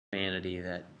Vanity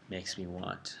that makes me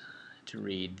want to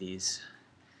read these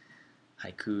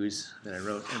haikus that I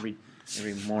wrote every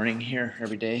morning here,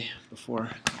 every day before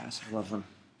class. I love them.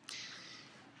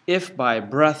 If by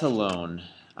breath alone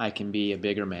I can be a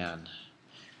bigger man,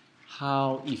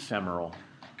 how ephemeral.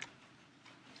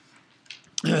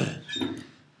 Oops,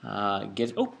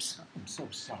 I'm so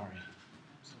sorry.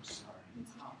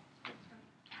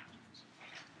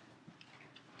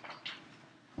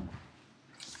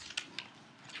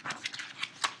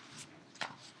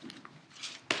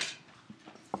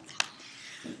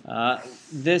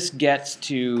 This gets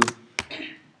to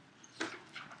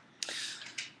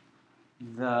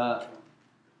the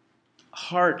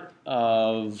heart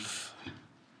of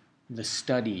the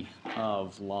study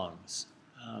of lungs.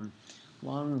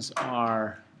 Lungs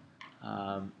have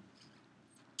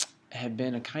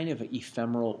been a kind of an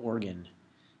ephemeral organ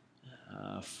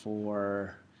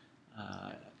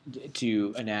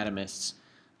to anatomists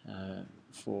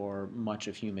for much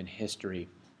of human history.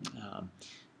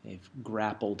 They've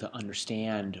grappled to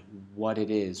understand what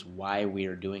it is, why we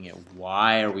are doing it,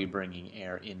 why are we bringing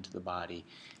air into the body,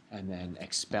 and then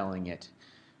expelling it.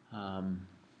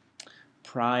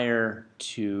 Prior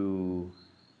to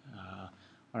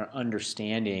our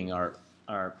understanding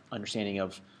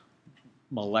of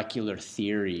molecular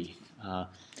theory,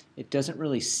 it doesn't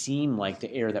really seem like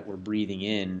the air that we're breathing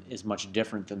in is much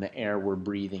different than the air we're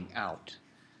breathing out.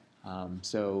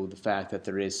 So the fact that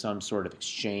there is some sort of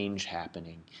exchange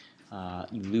happening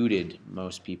eluded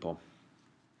most people.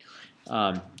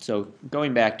 So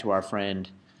going back to our friend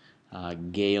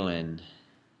Galen,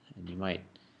 and you might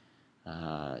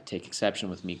take exception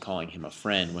with me calling him a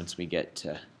friend once we get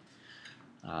to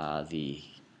the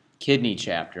kidney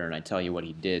chapter and I tell you what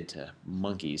he did to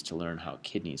monkeys to learn how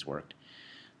kidneys worked.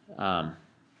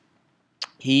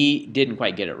 He didn't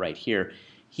quite get it right here.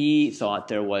 He thought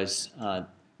there was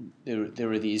there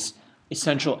were these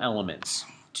essential elements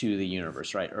to the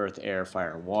universe, right? Earth, air,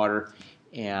 fire, and water.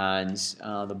 And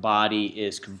the body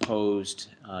is composed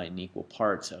in equal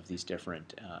parts of these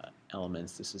different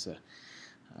elements. This is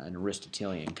an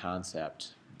Aristotelian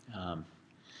concept. The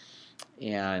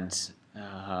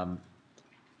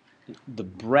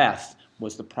breath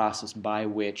was the process by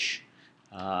which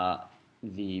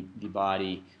the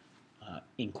body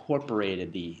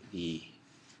incorporated the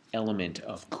element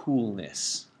of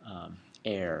coolness,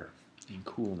 air and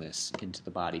coolness into the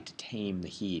body to tame the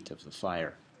heat of the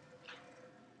fire.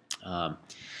 And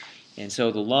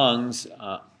so the lungs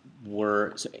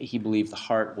he believed the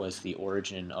heart was the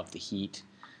origin of the heat,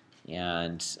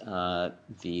 and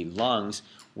the lungs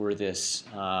were this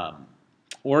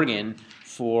organ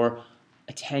for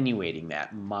attenuating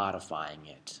that, modifying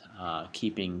it,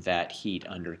 keeping that heat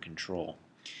under control.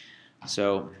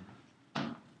 So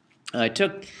it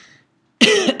took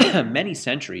many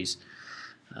centuries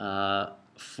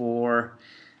for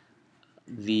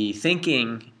the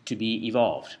thinking to be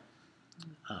evolved.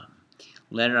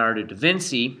 Leonardo da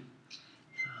Vinci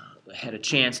had a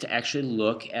chance to actually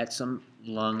look at some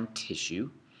lung tissue,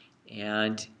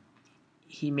 and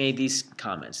he made these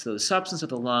comments. So the substance of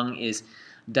the lung is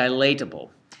dilatable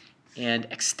and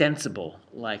extensible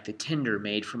like the tinder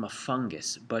made from a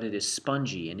fungus, but it is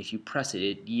spongy, and if you press it,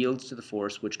 it yields to the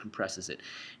force which compresses it.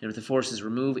 And if the force is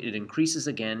removed, it increases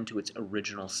again to its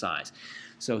original size.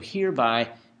 So hereby,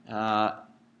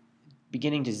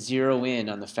 beginning to zero in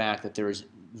on the fact that there is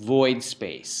void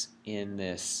space in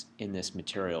this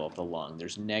material of the lung.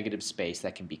 There's negative space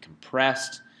that can be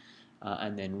compressed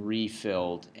and then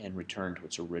refilled and returned to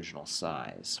its original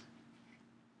size.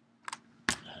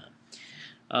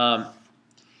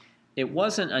 It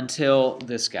wasn't until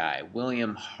this guy,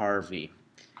 William Harvey,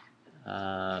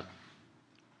 about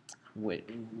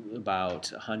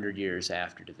 100 years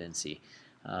after Da Vinci,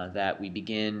 that we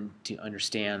begin to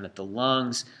understand that the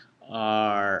lungs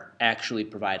are actually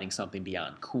providing something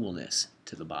beyond coolness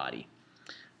to the body.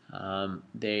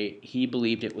 He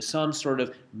believed it was some sort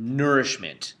of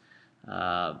nourishment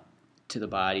to the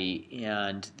body,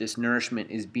 and this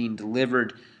nourishment is being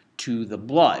delivered to the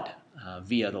blood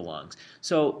via the lungs.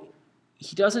 So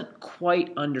he doesn't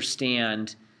quite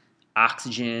understand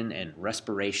oxygen and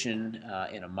respiration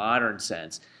in a modern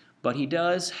sense, but he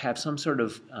does have some sort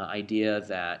of idea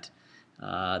that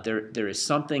there is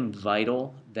something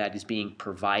vital that is being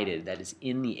provided, that is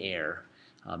in the air,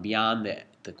 beyond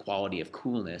the quality of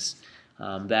coolness,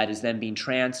 that is then being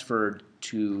transferred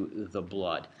to the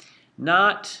blood.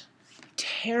 Not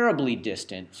terribly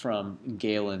distant from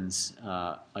Galen's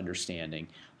understanding,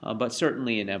 but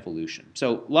certainly an evolution.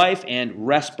 So life and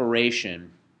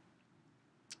respiration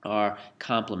are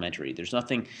complementary. There's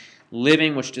nothing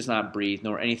living which does not breathe,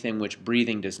 nor anything which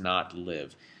breathing does not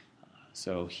live.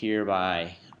 So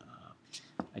hereby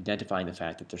identifying the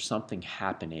fact that there's something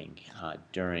happening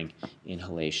during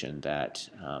inhalation that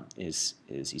is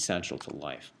essential to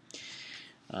life.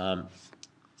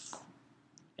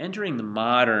 Entering the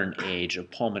modern age of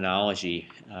pulmonology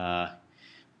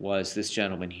was this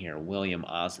gentleman here, William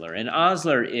Osler. And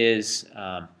Osler is,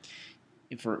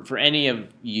 for any of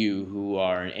you who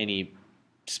are in any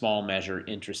small measure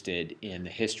interested in the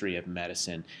history of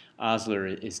medicine, Osler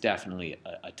is definitely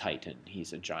a titan.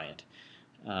 He's a giant.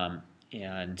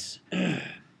 And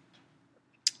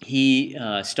he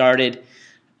started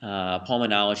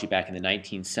pulmonology back in the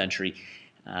 19th century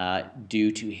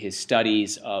due to his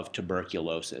studies of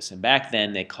tuberculosis. And back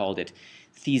then they called it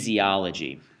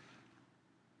physiology.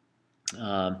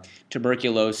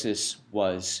 Tuberculosis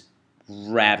was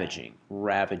ravaging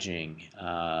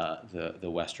the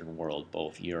Western world,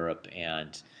 both Europe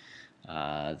and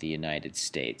the United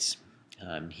States.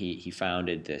 He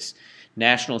founded this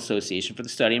National Association for the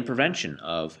Study and Prevention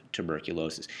of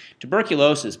Tuberculosis.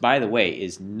 Tuberculosis, by the way,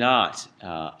 is not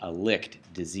a licked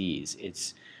disease.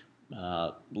 It's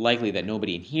likely that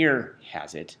nobody in here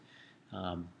has it,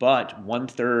 but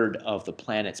 1/3 of the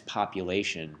planet's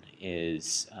population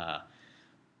is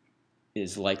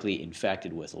likely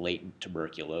infected with latent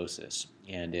tuberculosis.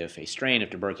 And if a strain of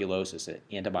tuberculosis,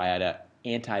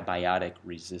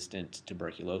 antibiotic-resistant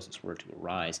tuberculosis, were to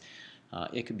arise,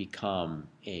 it could become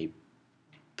a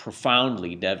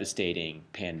profoundly devastating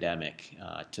pandemic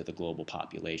to the global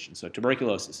population. So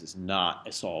tuberculosis is not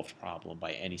a solved problem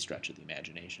by any stretch of the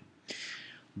imagination.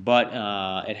 But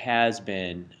it has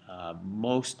been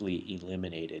mostly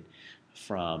eliminated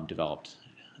from the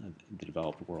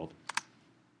developed world.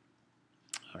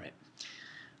 All right.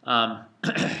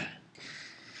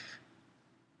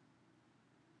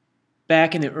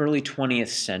 Back in the early 20th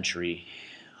century,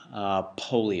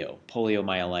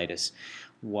 poliomyelitis,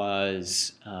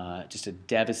 was just a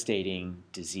devastating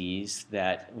disease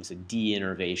that was a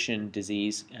deinnervation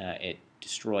disease. It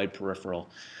destroyed peripheral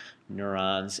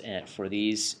neurons, and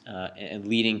and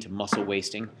leading to muscle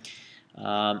wasting.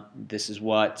 This is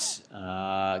what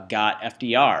got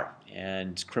FDR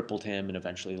and crippled him and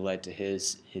eventually led to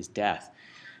his death.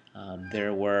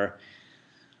 There were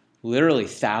literally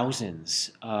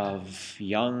thousands of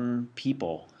young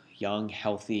people, young,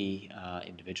 healthy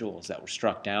individuals that were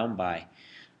struck down by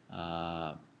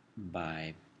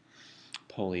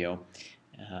polio.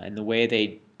 And the way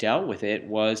they dealt with it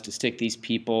was to stick these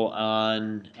people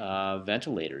on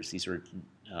ventilators. These were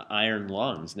iron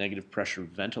lungs, negative pressure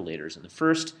ventilators. And the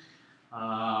first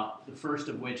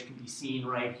of which can be seen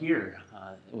right here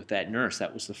with that nurse.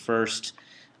 That was the first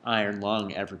iron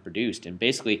lung ever produced. And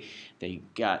basically,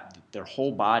 their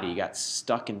whole body got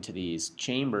stuck into these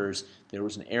chambers. There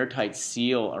was an airtight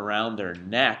seal around their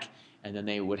neck, and then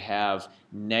they would have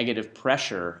negative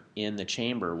pressure in the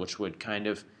chamber, which would kind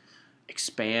of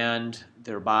expand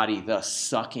their body, thus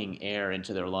sucking air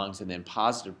into their lungs, and then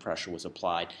positive pressure was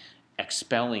applied,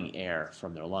 expelling air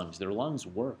from their lungs. Their lungs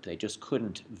worked, they just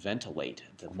couldn't ventilate.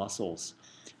 The muscles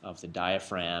of the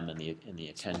diaphragm and the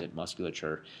attendant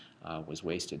musculature was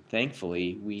wasted.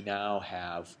 Thankfully, we now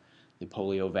have the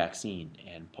polio vaccine,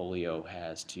 and polio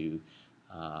has to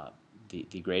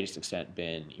the greatest extent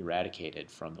been eradicated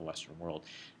from the Western world.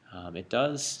 It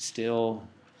does still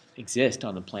exist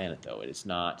on the planet, though. It is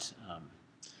not.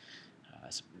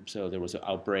 So there was an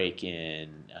outbreak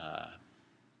in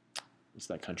what's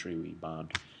that country we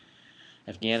bombed?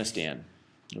 Afghanistan.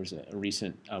 There was a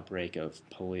recent outbreak of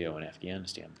polio in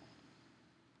Afghanistan.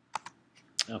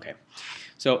 Okay,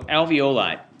 so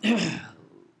alveoli.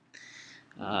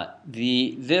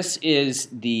 This is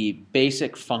the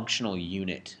basic functional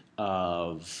unit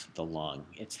of the lung.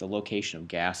 It's the location of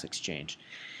gas exchange.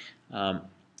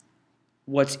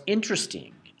 What's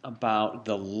interesting about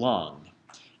the lung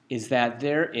is that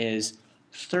there is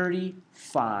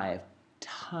 35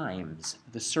 times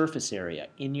the surface area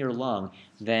in your lung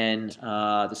than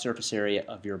the surface area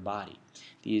of your body.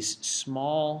 These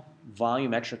small,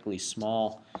 volumetrically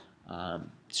small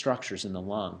structures in the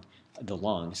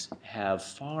lungs have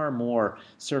far more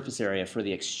surface area for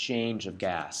the exchange of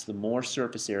gas. The more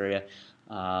surface area,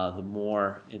 the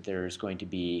more there's going to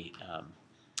be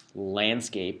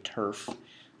landscape, turf,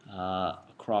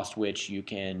 across which you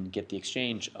can get the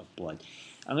exchange of blood.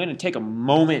 I'm going to take a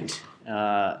moment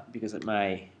because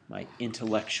my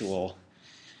intellectual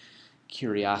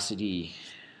curiosity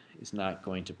is not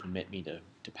going to permit me to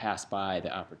pass by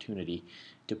the opportunity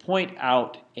to point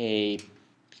out a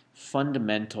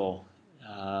fundamental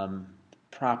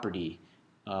property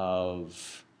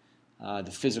of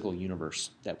the physical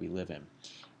universe that we live in.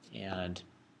 And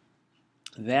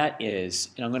that is,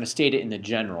 and I'm going to state it in the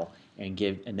general and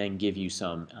then give you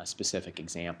some specific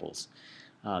examples.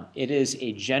 It is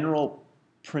a general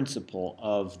principle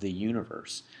of the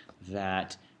universe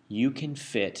that you can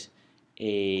fit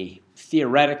a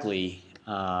theoretically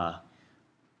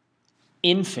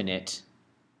infinite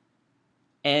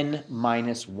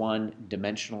n-1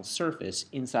 dimensional surface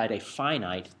inside a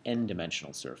finite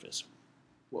n-dimensional surface.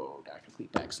 Whoa, Dr.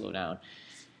 Kleepak, slow down.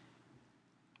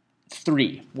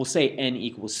 3. We'll say n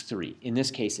equals 3. In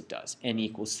this case, it does. N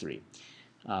equals 3.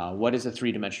 What is a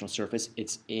three-dimensional surface?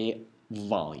 It's a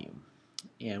volume.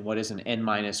 And what is an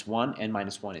n-1?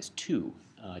 N-1 is 2.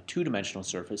 Two-dimensional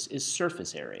surface is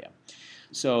surface area.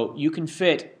 So you can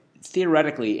fit,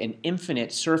 theoretically, an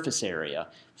infinite surface area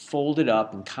folded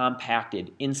up and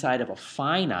compacted inside of a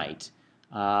finite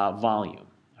volume.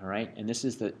 All right? And this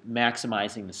is the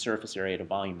maximizing the surface area to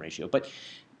volume ratio. But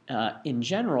in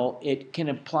general, it can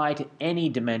apply to any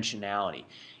dimensionality.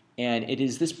 And it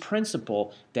is this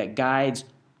principle that guides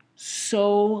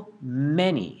so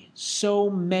many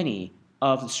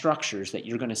of the structures that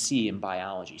you're going to see in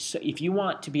biology. So if you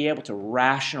want to be able to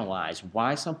rationalize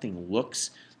why something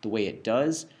looks the way it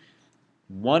does,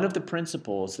 one of the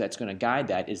principles that's going to guide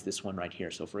that is this one right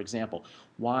here. So for example,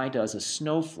 why does a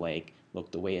snowflake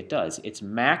look the way it does? It's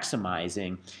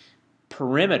maximizing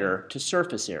perimeter to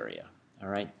surface area. All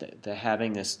right, the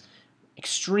having this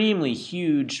extremely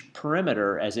huge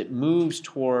perimeter as it moves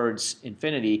towards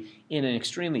infinity in an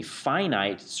extremely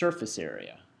finite surface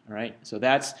area. All right, so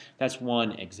that's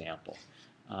one example.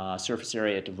 Surface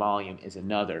area to volume is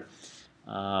another.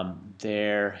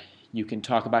 There you can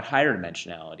talk about higher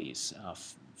dimensionalities,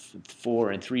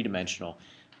 4- and 3-dimensional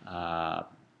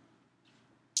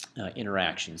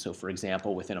interaction. So for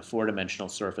example, within a 4-dimensional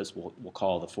surface, we'll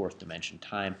call the 4th dimension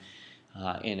time.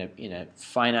 In a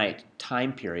finite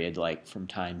time period, like from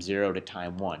time 0 to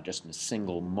time 1, just in a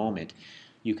single moment,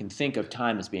 you can think of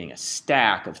time as being a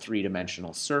stack of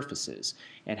 3-dimensional surfaces.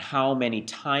 And how many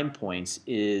time points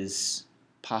is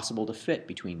possible to fit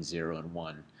between 0 and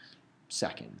 1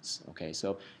 seconds? Okay,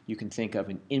 so you can think of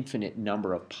an infinite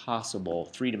number of possible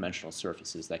 3-dimensional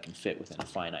surfaces that can fit within a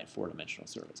finite 4-dimensional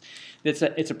surface. It's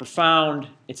a profound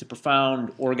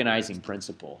organizing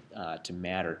principle to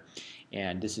matter.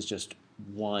 And this is just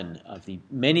one of the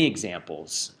many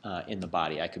examples in the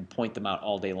body. I could point them out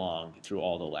all day long through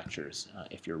all the lectures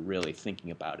if you're really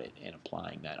thinking about it and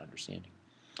applying that understanding.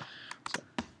 So,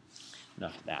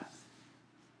 enough of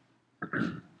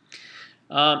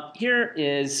that. Here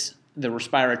is the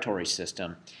respiratory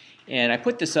system. And I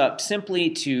put this up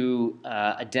simply to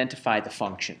identify the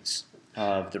functions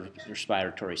of the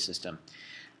respiratory system.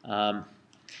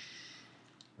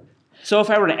 So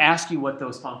if I were to ask you what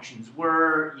those functions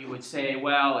were, you would say,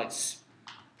 well, it's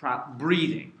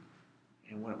breathing.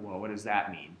 And what does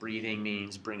that mean? Breathing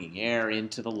means bringing air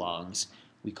into the lungs.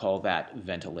 We call that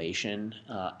ventilation.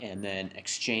 And then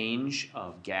exchange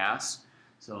of gas.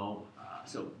 So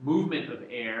movement of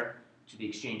air to the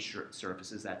exchange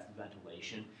surfaces, that's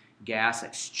ventilation. Gas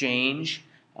exchange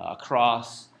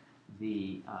across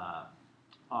the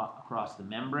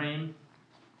membrane,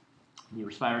 the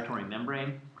respiratory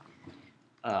membrane.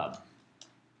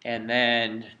 And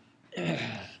then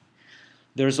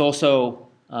there's also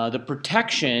the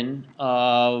protection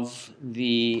of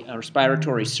the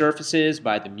respiratory surfaces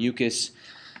by the mucus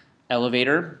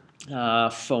elevator.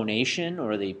 Phonation,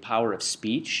 or the power of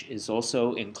speech, is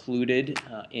also included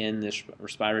in this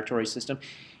respiratory system.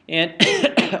 And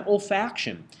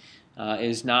olfaction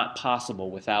is not possible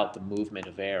without the movement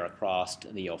of air across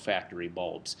the olfactory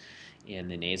bulbs in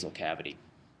the nasal cavity.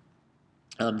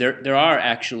 There are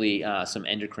actually some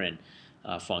endocrine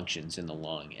functions in the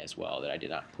lung as well that I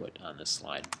did not put on this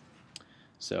slide.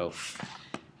 So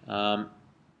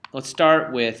let's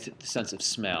start with the sense of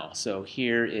smell. So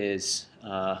here is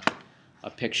a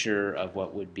picture of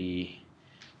what would be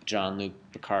Jean-Luc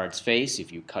Picard's face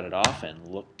if you cut it off and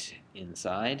looked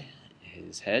inside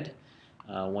his head.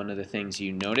 One of the things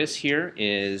you notice here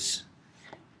is,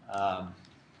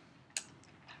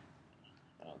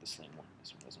 this one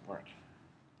doesn't work.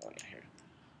 Oh yeah, here.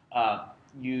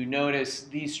 You notice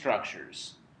these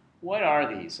structures. What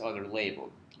are these? Oh, they're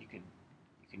labeled. You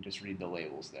can just read the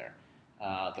labels there.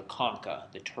 The concha,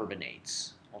 the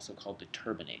turbinates, also called the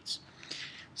turbinates.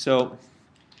 So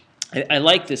I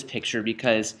like this picture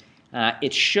because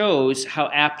it shows how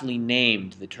aptly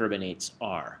named the turbinates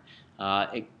are.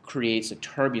 It creates a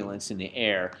turbulence in the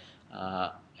air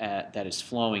that is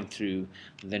flowing through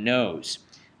the nose.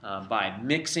 By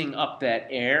mixing up that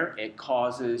air, it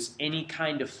causes any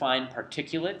kind of fine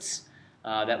particulates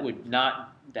that would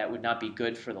not be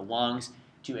good for the lungs,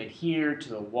 to adhere to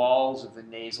the walls of the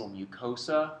nasal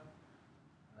mucosa,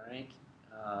 all right,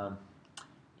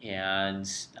 and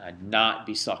not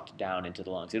be sucked down into the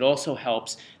lungs. It also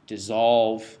helps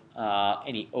dissolve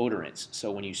any odorants.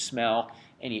 So when you smell,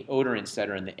 any odorants that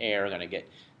are in the air are going to get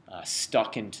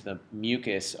stuck into the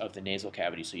mucus of the nasal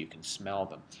cavity so you can smell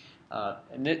them.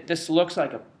 And this looks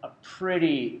like a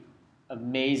pretty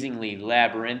amazingly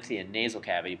labyrinthian nasal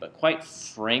cavity, but quite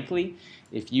frankly,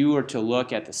 if you were to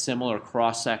look at the similar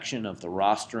cross-section of the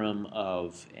rostrum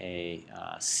of a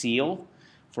seal,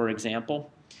 for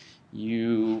example,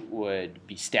 you would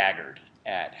be staggered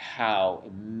at how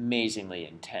amazingly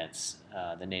intense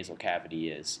the nasal cavity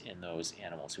is in those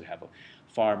animals who have a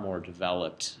far more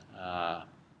developed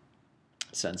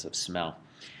sense of smell.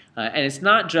 And it's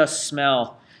not just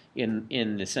smell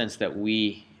in the sense that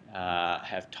we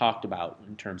have talked about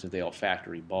in terms of the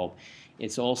olfactory bulb.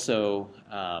 It's also,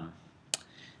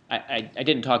 I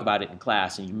didn't talk about it in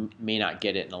class, and you may not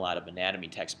get it in a lot of anatomy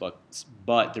textbooks,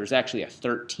 but there's actually a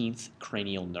 13th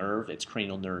cranial nerve. It's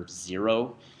cranial nerve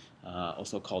 0,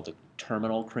 also called the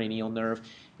terminal cranial nerve.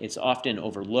 It's often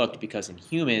overlooked because in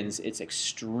humans it's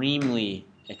extremely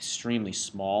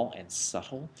small and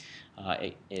subtle.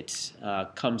 It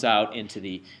comes out into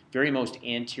the very most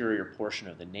anterior portion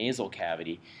of the nasal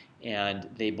cavity, and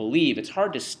they believe it's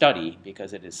hard to study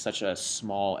because it is such a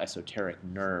small esoteric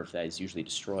nerve that is usually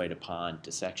destroyed upon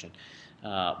dissection.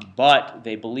 But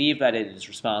they believe that it is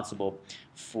responsible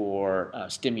for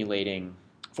stimulating,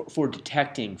 for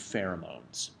detecting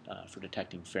pheromones,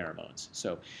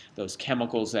 So those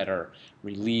chemicals that are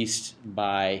released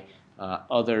by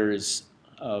others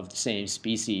of the same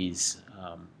species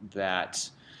that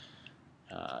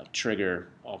trigger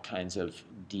all kinds of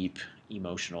deep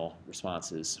emotional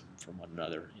responses from one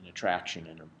another in attraction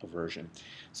and aversion.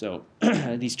 So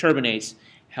these turbinates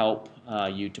help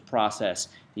you to process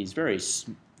these very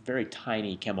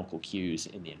tiny chemical cues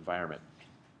in the environment.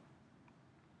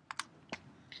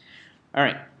 All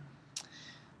right.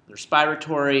 The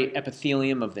respiratory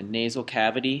epithelium of the nasal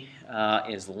cavity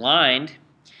is lined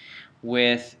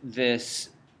with these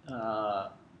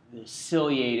columnar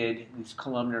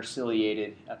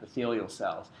ciliated epithelial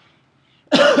cells.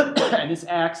 And this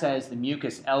acts as the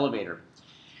mucus elevator.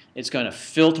 It's going to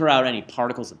filter out any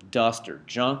particles of dust or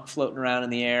junk floating around in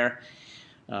the air,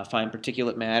 fine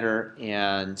particulate matter,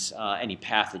 and any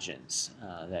pathogens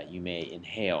that you may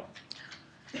inhale.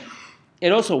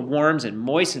 It also warms and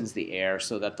moistens the air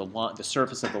so that the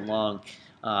surface of the lung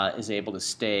is able to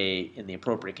stay in the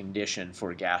appropriate condition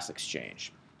for gas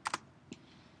exchange.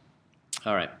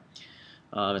 All right,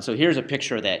 and so here's a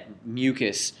picture of that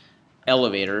mucus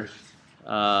elevator.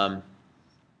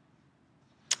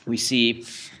 We see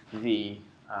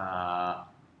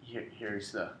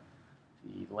here's the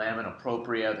lamina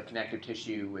propria, the connective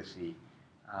tissue with the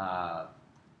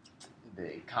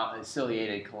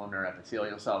ciliated columnar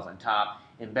epithelial cells on top.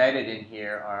 Embedded in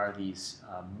here are these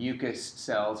mucus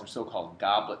cells, or so-called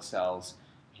goblet cells.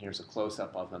 Here's a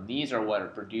close-up of them. These are what are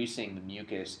producing the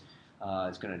mucus.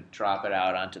 It's going to drop it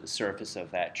out onto the surface of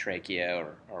that trachea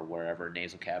or wherever,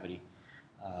 nasal cavity.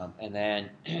 And then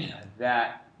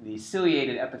the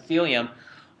ciliated epithelium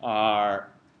are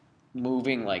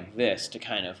moving like this to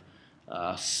kind of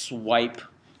swipe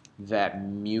that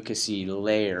mucousy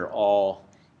layer all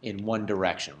in one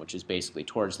direction, which is basically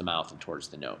towards the mouth and towards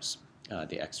the nose,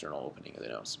 the external opening of the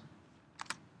nose.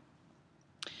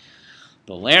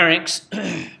 The larynx.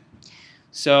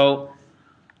 So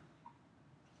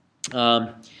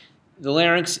the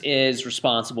larynx is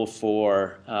responsible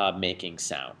for making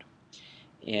sound.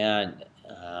 And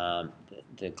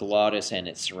the glottis and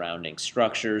its surrounding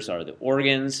structures are the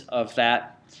organs of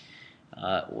that.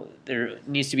 There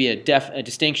needs to be a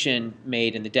distinction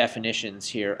made in the definitions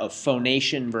here of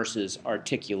phonation versus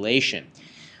articulation.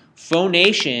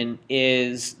 Phonation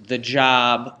is the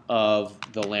job of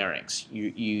the larynx.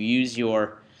 You use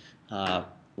your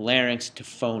larynx to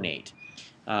phonate.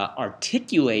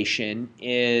 Articulation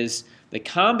is the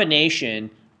combination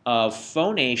of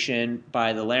phonation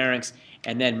by the larynx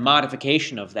and then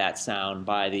modification of that sound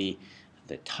by the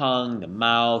tongue, the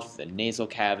mouth, the nasal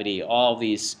cavity, all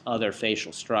these other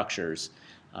facial structures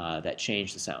that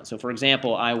change the sound. So, for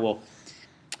example, I will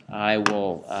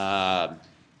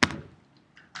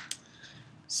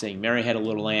sing "Mary Had a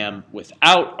Little Lamb"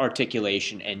 without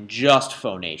articulation and just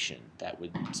phonation. That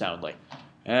would sound like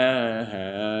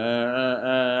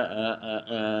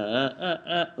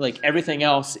everything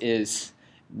else is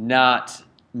not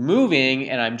moving,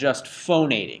 and I'm just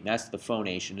phonating. That's the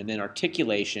phonation. And then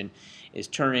articulation is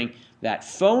turning that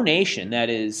phonation, that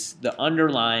is the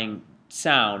underlying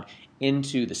sound,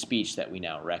 into the speech that we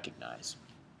now recognize.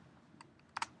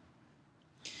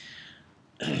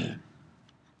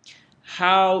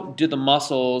 how do the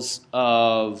muscles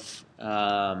of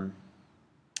the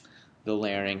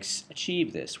larynx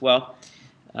achieve this? Well,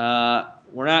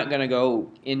 we're not going to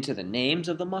go into the names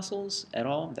of the muscles at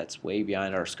all. That's way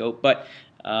beyond our scope. But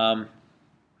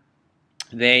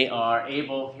they are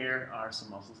able, here are some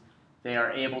muscles, they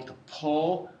are able to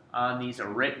pull on these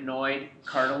arytenoid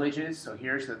cartilages. So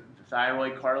here's the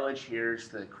thyroid cartilage, here's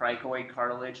the cricoid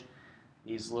cartilage.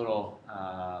 These little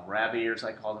rabbit ears,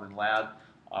 I call them in lab,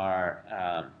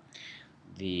 are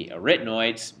the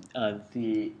arytenoids.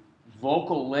 The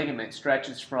vocal ligament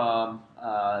stretches from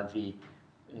the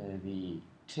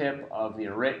tip of the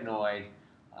arytenoid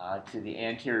to the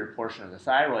anterior portion of the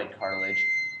thyroid cartilage.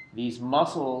 These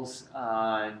muscles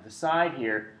on the side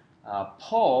here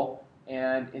pull,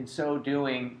 and in so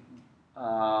doing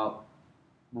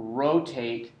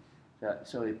rotate.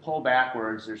 So they pull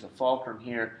backwards. There's a fulcrum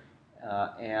here,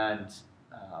 and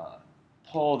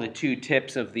pull the two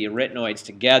tips of the arytenoids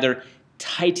together,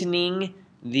 tightening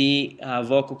the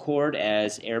vocal cord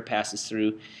as air passes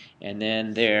through. And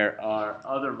then there are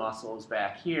other muscles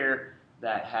back here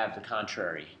that have the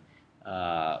contrary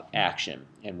action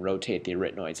and rotate the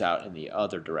arytenoids out in the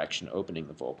other direction, opening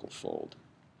the vocal fold.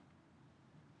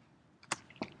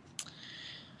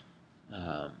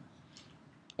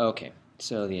 Okay,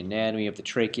 so the anatomy of the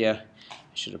trachea. I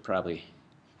should have probably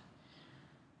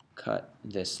cut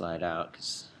this slide out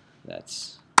because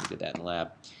we did that in the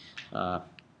lab.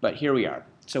 But here we are.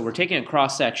 So we're taking a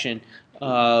cross section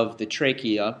of the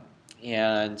trachea,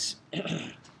 and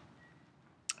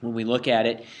when we look at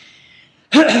it,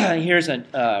 here's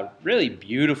a really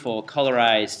beautiful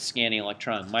colorized scanning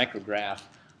electron micrograph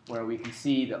where we can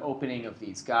see the opening of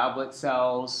these goblet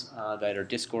cells that are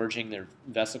disgorging their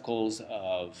vesicles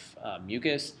of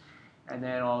mucus, and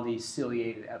then all these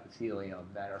ciliated epithelium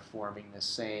that are forming the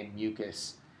same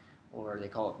mucus, or they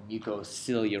call it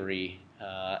mucociliary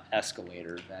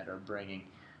escalator, that are bringing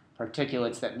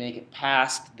particulates that make it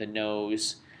past the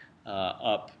nose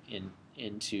up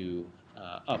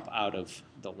out of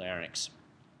the larynx.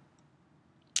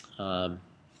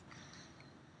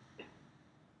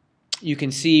 You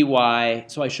can see why.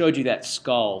 So I showed you that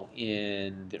skull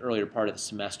in the earlier part of the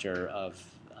semester of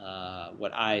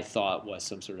what I thought was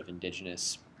some sort of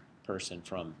indigenous person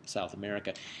from South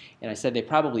America, and I said they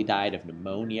probably died of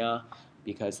pneumonia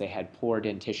because they had poor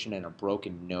dentition and a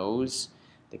broken nose.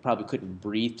 They probably couldn't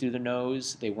breathe through the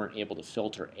nose. They weren't able to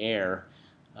filter air,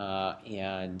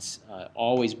 and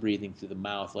always breathing through the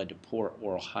mouth led to poor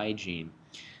oral hygiene,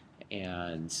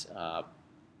 and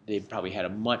they probably had a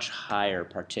much higher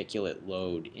particulate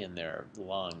load in their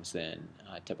lungs than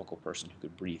a typical person who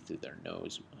could breathe through their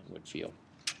nose would feel.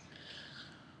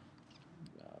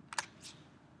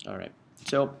 All right,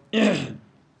 so the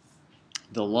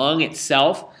lung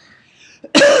itself,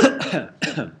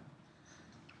 the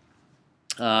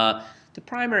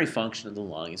primary function of the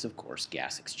lung is, of course,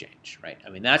 gas exchange, right? I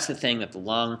mean, that's the thing that the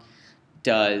lung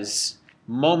does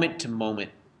moment to moment,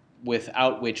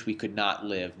 without which we could not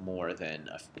live more than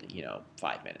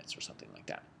 5 minutes or something like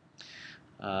that.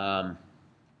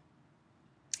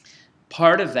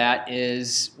 Part of that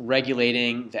is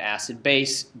regulating the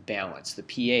acid-base balance, the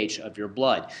pH of your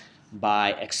blood,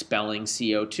 by expelling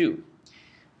CO2.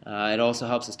 It also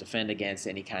helps us defend against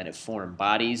any kind of foreign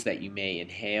bodies that you may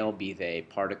inhale, be they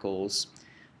particles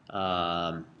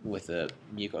with a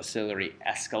mucociliary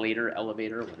escalator,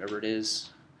 elevator, whatever it is.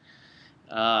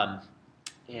 And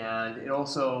it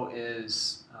also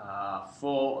is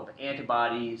full of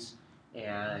antibodies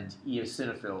and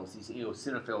eosinophils. These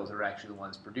eosinophils are actually the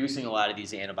ones producing a lot of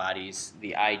these antibodies.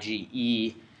 The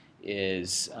IgE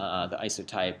is the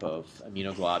isotype of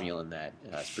immunoglobulin that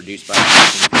is produced by the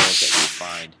eosinophils that you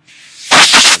find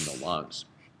in the lungs.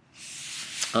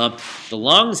 The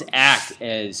lungs act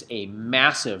as a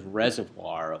massive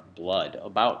reservoir of blood.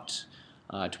 About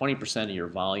 20% of your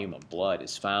volume of blood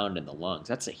is found in the lungs.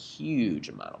 That's a huge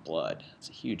amount of blood. It's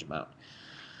a huge amount.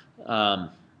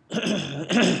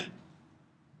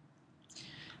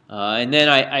 And then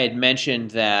I had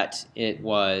mentioned that it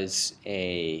was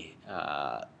a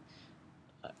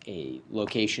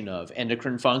location of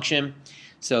endocrine function.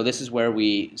 So this is where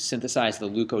we synthesize the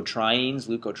leukotrienes.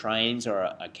 Leukotrienes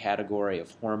are a category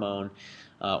of hormone,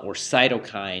 or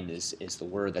cytokine is the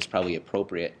word that's probably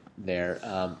appropriate there,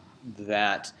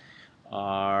 that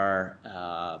are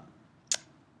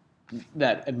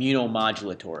that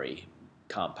immunomodulatory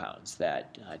compounds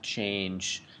that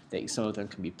change. Some of them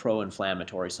can be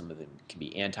pro-inflammatory, some of them can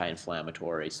be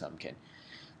anti-inflammatory, some can,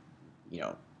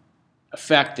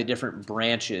 affect the different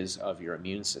branches of your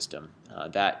immune system.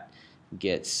 That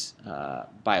gets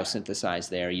biosynthesized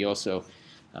there. You also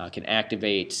can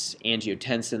activate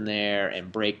angiotensin there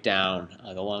and break down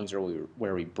the lungs, are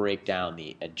where we break down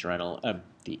the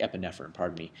the epinephrine,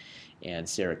 pardon me, and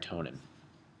serotonin.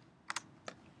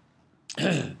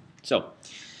 So,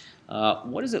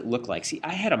 what does it look like? See,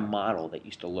 I had a model that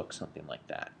used to look something like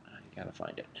that. I gotta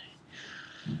find it.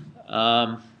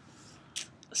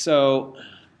 So,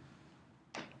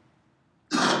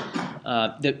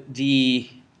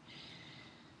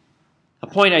 a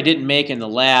point I didn't make in the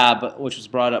lab, which was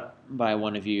brought up by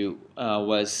one of you,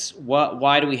 was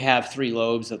why do we have 3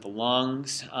 lobes of the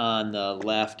lungs on the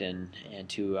left and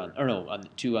 2 on, or no,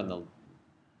 2 on the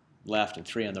left and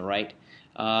 3 on the right?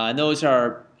 And those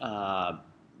are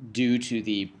due to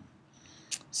the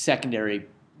secondary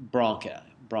bronchi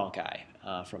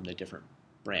from the different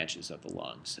branches of the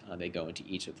lungs. They go into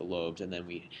each of the lobes, and then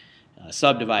we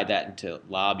subdivide that into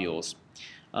lobules.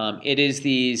 It is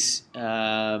these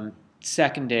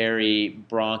secondary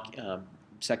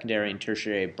and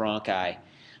tertiary bronchi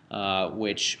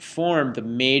which form the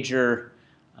major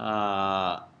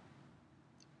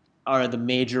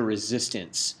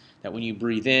resistance, that when you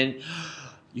breathe in,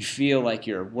 you feel like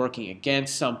you're working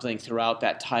against something throughout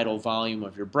that tidal volume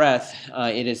of your breath.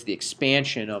 It is the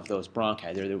expansion of those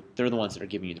bronchi. They're the ones that are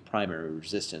giving you the primary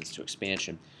resistance to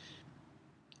expansion.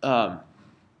 Oh,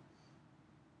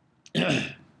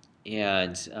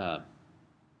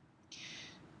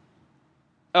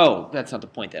 that's not the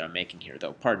point that I'm making here,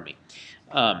 though. Pardon me.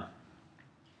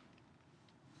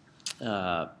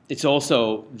 It's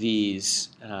also these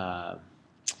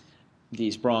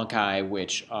bronchi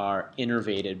which are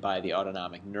innervated by the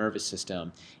autonomic nervous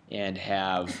system and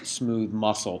have smooth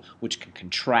muscle which can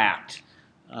contract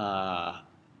and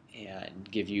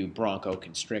give you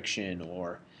bronchoconstriction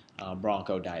or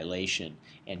bronchodilation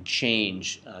and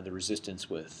change the resistance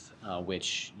with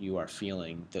which you are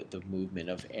feeling the movement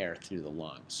of air through the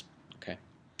lungs. Okay.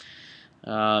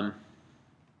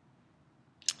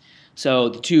 So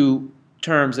the 2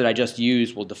 terms that I just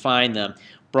used will define them: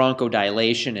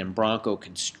 bronchodilation and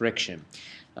bronchoconstriction.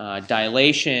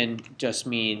 Dilation just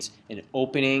means an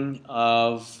opening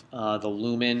of the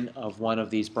lumen of one of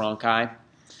these bronchi,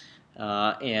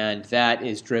 and that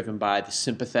is driven by the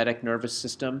sympathetic nervous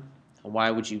system.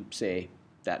 Why would you say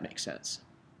that makes sense?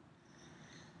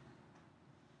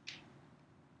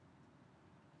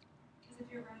 Because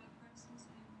if you're running, for instance,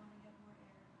 and you want to get more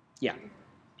air.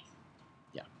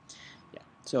 Yeah.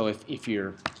 So if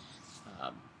you're,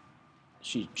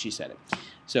 she said it.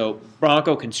 So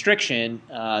bronchoconstriction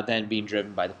then being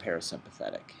driven by the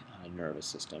parasympathetic nervous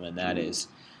system, and that is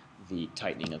the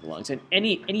tightening of the lungs. And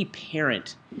any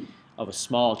parent of a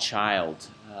small child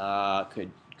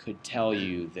could tell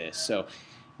you this. So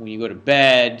when you go to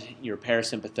bed, your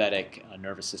parasympathetic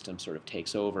nervous system sort of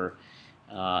takes over,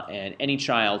 and any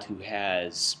child who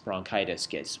has bronchitis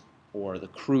gets, or the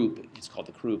croup, it's called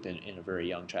the croup in a very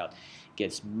young child,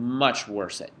 gets much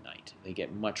worse at night. They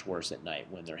get much worse at night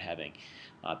when they're having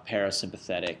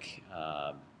parasympathetic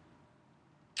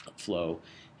flow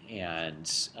and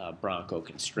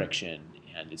bronchoconstriction,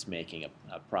 and it's making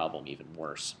a problem even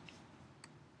worse.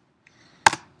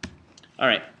 All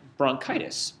right,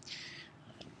 bronchitis.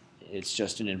 It's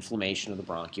just an inflammation of the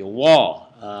bronchial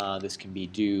wall. This can be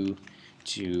due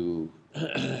to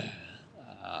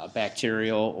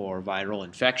bacterial or viral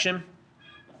infection.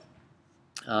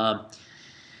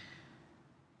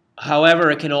 However,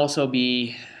 it can also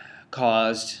be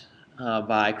caused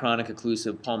by chronic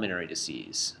occlusive pulmonary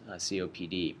disease,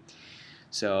 COPD.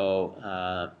 So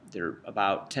there are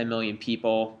about 10 million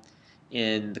people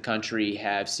in the country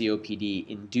have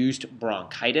COPD-induced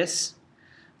bronchitis,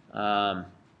 and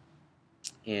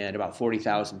about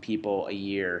 40,000 people a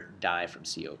year die from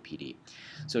COPD.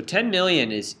 So 10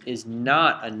 million is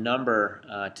not a number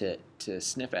to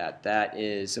sniff at. That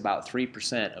is about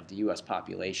 3% of the U.S.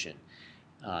 population.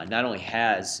 Not only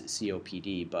has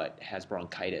COPD, but has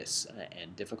bronchitis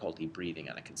and difficulty breathing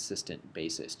on a consistent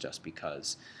basis just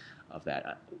because of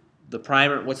that.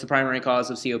 What's the primary cause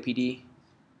of COPD?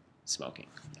 Smoking.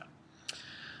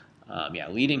 Yeah,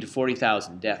 leading to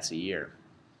 40,000 deaths a year.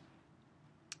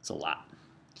 It's a lot.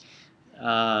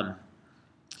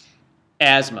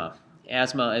 Asthma.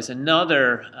 Asthma is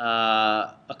another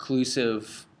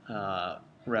occlusive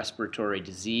respiratory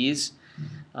disease.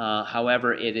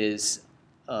 However, it is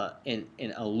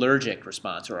an allergic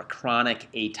response or a chronic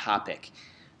atopic.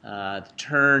 The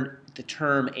term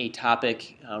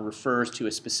atopic refers to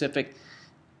a specific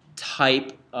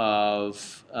type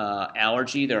of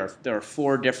allergy. There are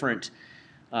 4 different,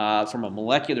 from a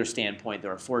molecular standpoint,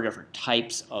 there are 4 different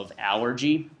types of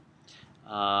allergy,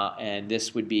 and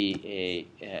this would be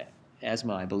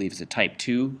asthma, I believe, is a type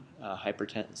 2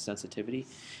 hypersensitivity.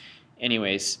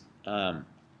 Anyways,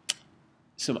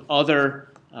 some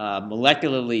other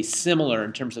molecularly similar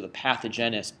in terms of the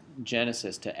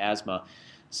pathogenesis to asthma.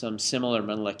 Some similar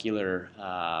molecular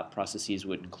processes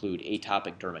would include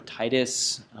atopic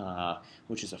dermatitis,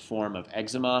 which is a form of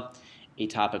eczema,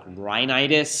 atopic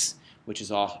rhinitis, which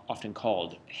is often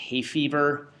called hay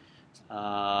fever,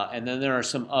 and then there are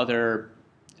some other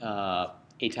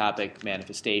atopic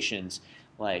manifestations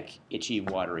like itchy,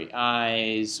 watery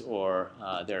eyes, or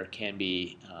there can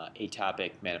be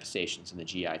atopic manifestations in the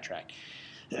GI tract.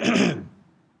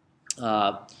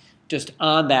 Just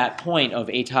on that point of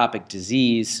atopic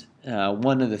disease,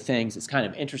 one of the things that's kind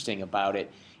of interesting about it,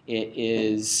 it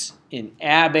is an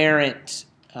aberrant,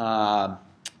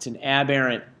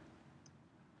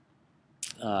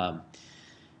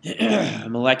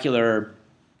 molecular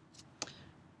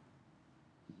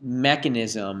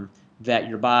mechanism that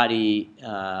your body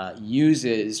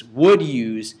would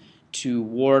use to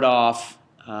ward off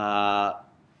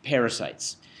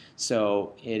parasites.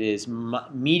 So it is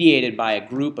mediated by a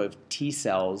group of T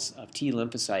cells, of T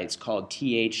lymphocytes called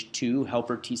Th2,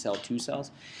 helper T cell 2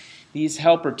 cells. These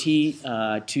helper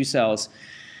T2 cells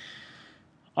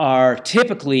are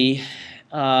typically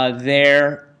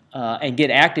there and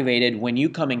get activated when you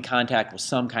come in contact with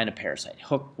some kind of parasite,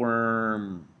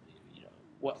 hookworm,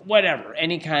 whatever,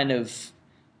 any kind of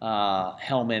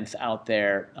helminth out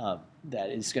there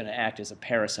that is going to act as a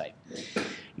parasite.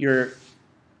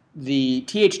 The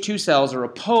Th2 cells are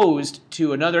opposed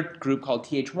to another group called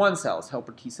Th1 cells,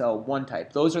 helper T cell 1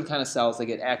 type. Those are the kind of cells that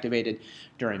get activated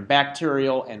during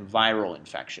bacterial and viral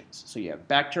infections. So you have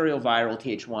bacterial, viral,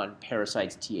 Th1,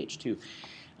 parasites, Th2.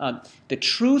 The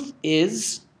truth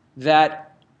is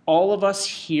that all of us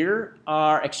here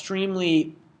are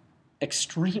extremely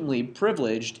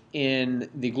privileged in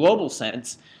the global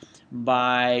sense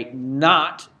by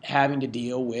not having to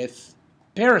deal with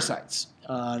parasites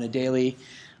on a daily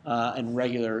and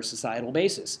regular societal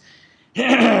basis.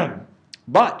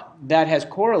 But that has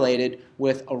correlated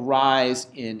with a rise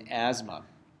in asthma.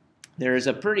 There's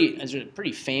a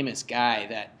pretty famous guy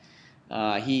that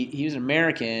he was an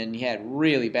American. He had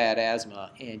really bad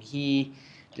asthma, and he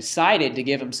decided to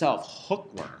give himself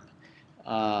hookworm.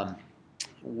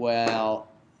 Well,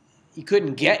 he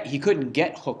couldn't get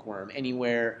hookworm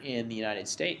anywhere in the United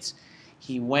States.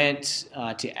 He went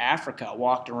to Africa,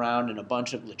 walked around in a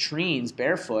bunch of latrines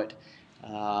barefoot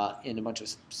in a bunch of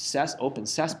open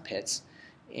cesspits,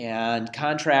 and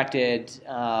contracted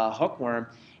hookworm,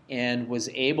 and was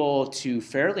able to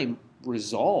fairly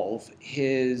resolve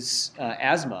his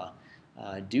asthma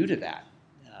due to that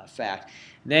fact.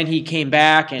 Then he came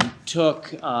back and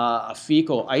took a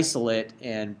fecal isolate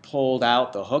and pulled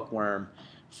out the hookworm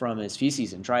from his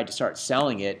feces and tried to start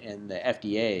selling it, and the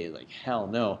FDA, like, hell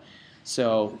no.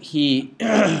 So he,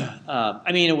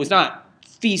 it was not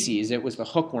feces, it was the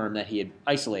hookworm that he had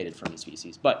isolated from his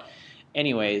feces. But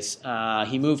anyways,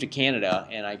 he moved to Canada,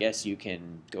 and I guess you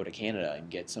can go to Canada and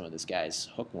get some of this guy's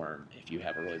hookworm if you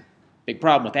have a really big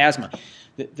problem with asthma.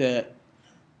 The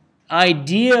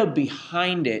idea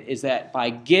behind it is that by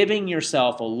giving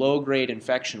yourself a low-grade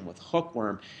infection with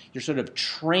hookworm, you're sort of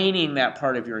training that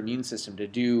part of your immune system to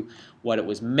do what it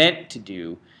was meant to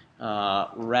do,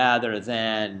 rather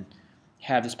than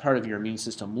have this part of your immune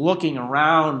system looking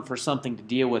around for something to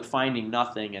deal with, finding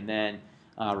nothing, and then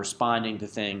responding to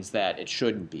things that it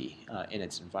shouldn't be in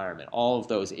its environment. All of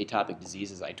those atopic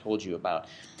diseases I told you about,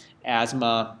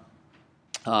 asthma,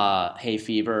 hay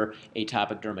fever,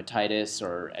 atopic dermatitis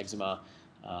or eczema,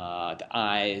 the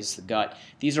eyes, the gut.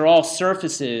 These are all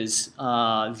surfaces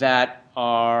that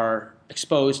are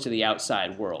exposed to the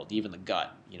outside world, even the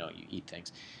gut. You eat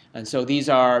things. And so these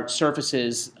are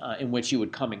surfaces in which you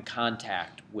would come in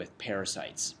contact with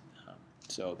parasites.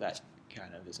 So that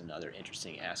kind of is another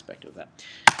interesting aspect of that.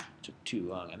 Took too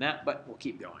long on that, but we'll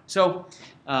keep going. So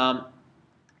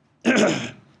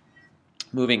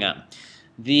moving on.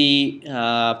 The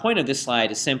point of this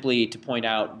slide is simply to point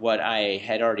out what I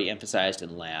had already emphasized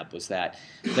in lab, was that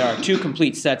there are two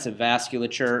complete sets of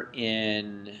vasculature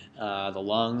in the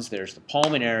lungs. There's the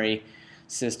pulmonary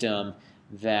system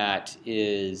that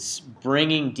is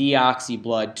bringing deoxy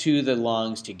blood to the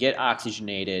lungs to get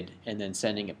oxygenated and then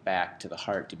sending it back to the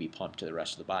heart to be pumped to the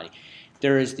rest of the body.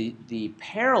 There is the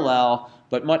parallel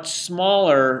but much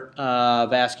smaller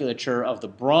vasculature of the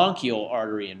bronchial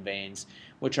artery and veins,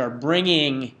 which are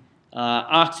bringing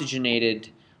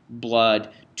oxygenated blood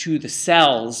to the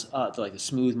cells, like the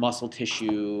smooth muscle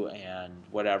tissue and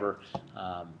whatever,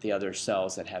 the other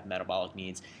cells that have metabolic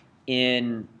needs,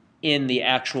 in the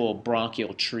actual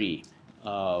bronchial tree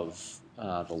of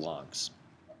the lungs.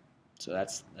 So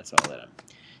that's all that I'm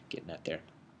getting that there.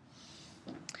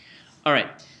 All right,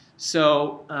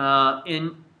 so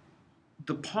in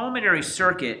the pulmonary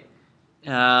circuit,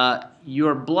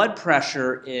 your blood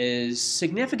pressure is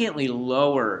significantly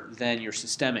lower than your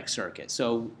systemic circuit.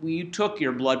 So you took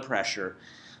your blood pressure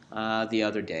the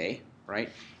other day, right?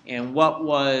 And what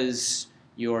was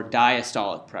your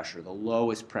diastolic pressure, the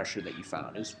lowest pressure that you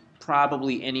found? It was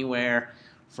probably anywhere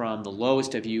from the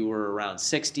lowest of you were around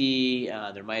 60.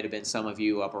 There might have been some of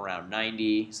you up around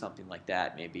 90, something like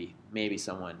that. Maybe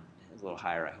someone a little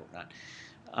higher. I hope not.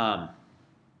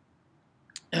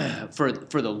 For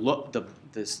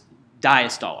this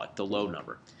diastolic, the low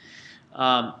number.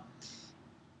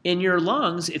 In your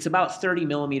lungs, it's about 30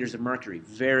 millimeters of mercury,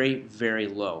 very, very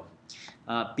low.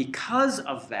 Because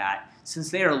of that,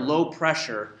 since they are low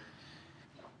pressure,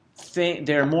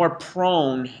 they're more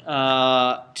prone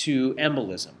to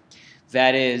embolism.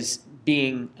 That is,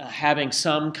 having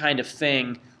some kind of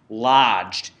thing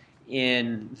lodged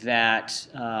in that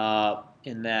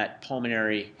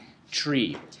pulmonary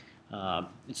tree.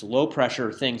 It's low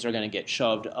pressure, things are going to get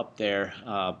shoved up there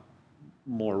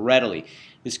more readily.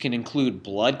 This can include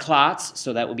blood clots,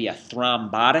 so that would be a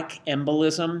thrombotic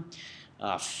embolism,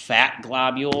 fat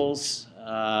globules,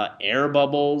 air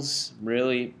bubbles,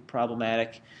 really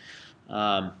problematic.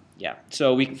 Yeah,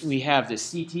 so we have the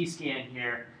CT scan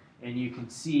here, and you can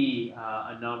see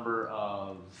a number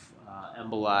of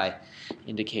emboli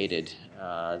indicated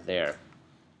there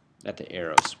at the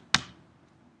arrows.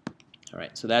 All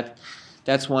right, so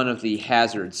that's one of the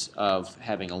hazards of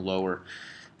having a lower,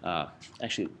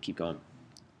 actually keep going,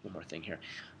 one more thing here,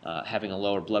 having a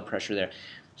lower blood pressure there.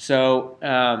 So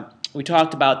we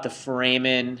talked about the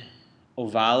foramen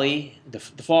ovale, the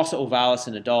fossa ovalis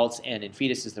in adults, and in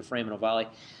fetuses the foramen ovale.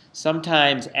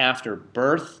 Sometimes after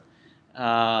birth,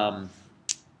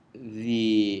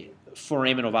 the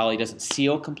foramen ovale doesn't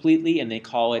seal completely, and they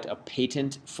call it a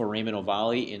patent foramen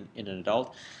ovale in an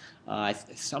adult.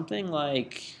 Something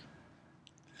like,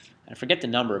 I forget the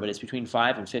number, but it's between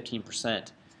 5 and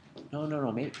 15%.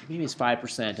 No, maybe it's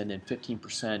 5%, and then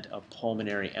 15% of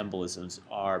pulmonary embolisms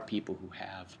are people who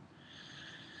have,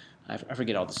 I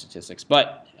forget all the statistics,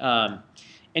 but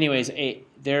anyways,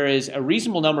 there is a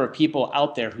reasonable number of people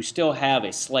out there who still have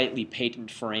a slightly patent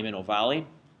foramen ovale,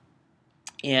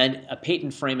 and a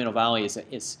patent foramen ovale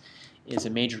is a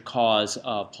major cause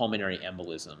of pulmonary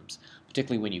embolisms,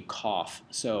 particularly when you cough.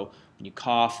 So when you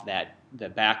cough, the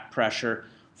back pressure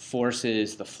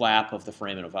forces the flap of the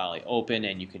foramen ovale open,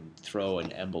 and you can throw an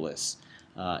embolus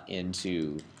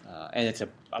into, and it's a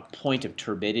point of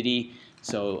turbidity,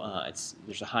 so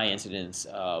there's a high incidence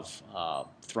of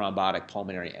thrombotic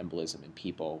pulmonary embolism in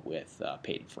people with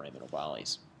patent foramen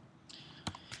ovales.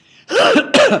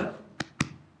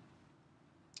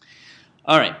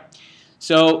 All right.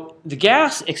 So the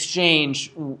gas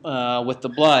exchange with the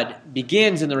blood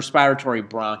begins in the respiratory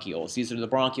bronchioles. These are the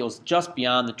bronchioles just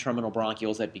beyond the terminal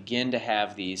bronchioles that begin to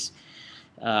have these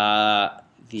alveoli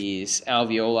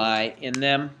in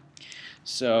them.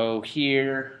 So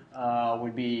here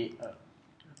would be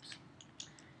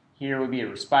a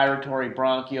respiratory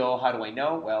bronchiole. How do I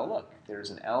know? Well, look, there's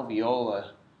an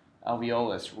alveolus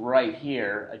right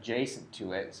here adjacent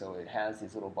to it, so it has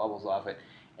these little bubbles off it.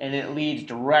 And it leads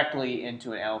directly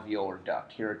into an alveolar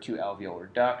duct. Here are two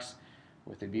alveolar ducts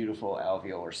with a beautiful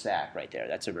alveolar sac right there.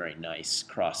 That's a very nice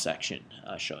cross-section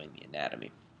showing the anatomy.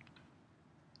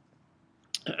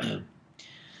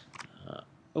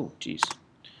 Oh, geez.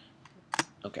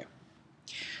 Okay.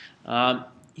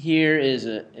 Here is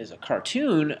a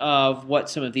cartoon of what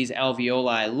some of these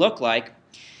alveoli look like.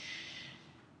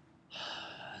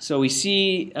 So we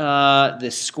see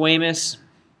this squamous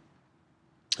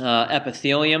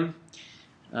epithelium,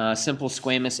 simple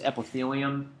squamous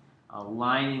epithelium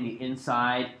lining the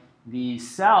inside. These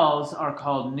cells are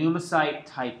called pneumocyte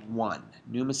type 1.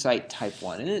 Pneumocyte type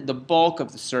 1. And the bulk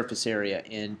of the surface area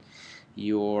in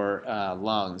your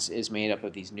lungs is made up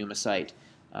of these pneumocyte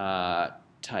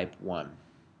type 1.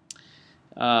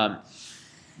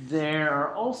 There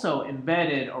are also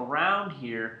embedded around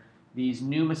here these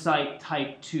pneumocyte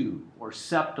type 2 or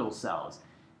septal cells.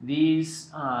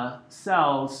 These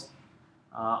cells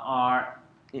are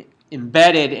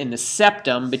embedded in the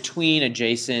septum between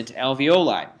adjacent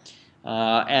alveoli.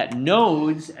 At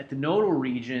nodes, at the nodal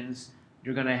regions,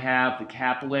 you're going to have the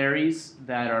capillaries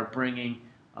that are bringing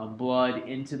blood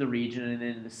into the region, and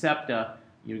then in the septa,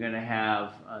 you're going to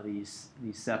have these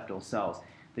septal cells.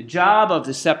 The job of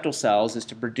the septal cells is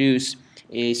to produce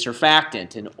a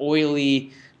surfactant, an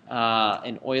oily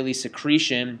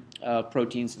secretion of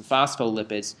proteins and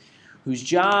phospholipids, whose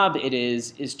job it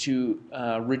is to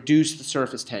reduce the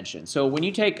surface tension. So when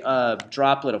you take a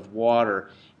droplet of water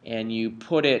and you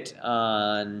put it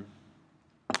on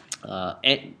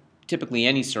typically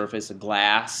any surface, a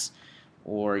glass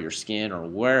or your skin or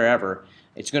wherever,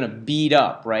 it's going to beat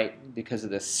up, right, because of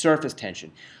the surface tension.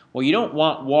 Well, you don't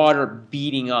want water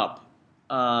beating up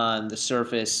on the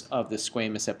surface of the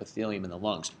squamous epithelium in the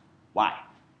lungs. Why?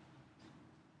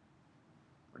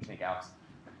 What do you think, Alex?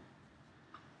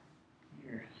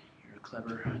 You're a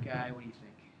clever guy. What do you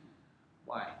think?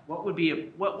 Why? What would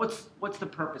be what's the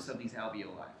purpose of these alveoli,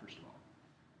 first of all?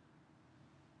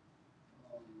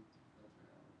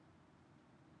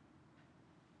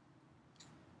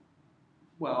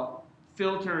 Well,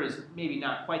 filter is maybe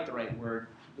not quite the right word.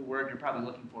 The word you're probably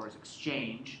looking for is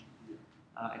exchange.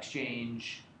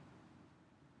 Exchange.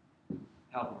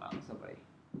 Help them out, somebody.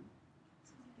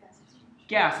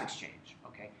 Gas exchange.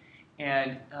 Okay.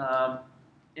 And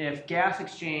if gas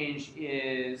exchange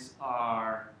is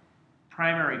our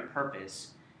primary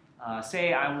purpose,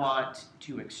 say I want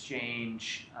to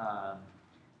exchange,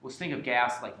 let's think of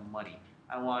gas like money.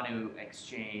 I want to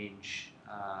exchange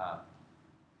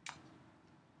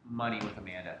money with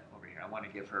Amanda over here. I want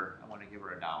to give her $1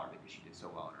 because she did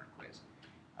so well in her quiz.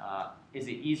 Is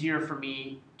it easier for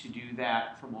me to do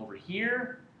that from over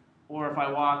here, or if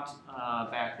I walked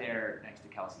back there next to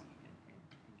Kelsey and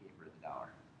gave her the $1?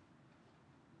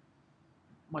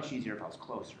 Much easier if I was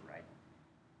closer, right?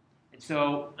 And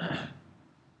so,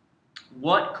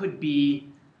 what could be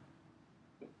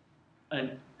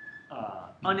an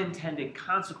unintended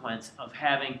consequence of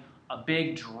having a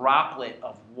big droplet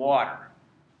of water?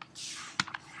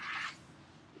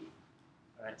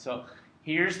 All right, so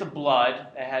here's the blood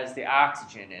that has the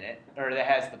oxygen in it, or that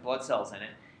has the blood cells in it,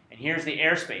 and here's the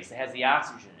airspace that has the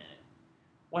oxygen in it.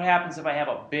 What happens if I have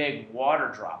a big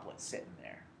water droplet sitting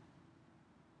there?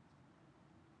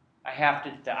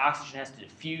 The oxygen has to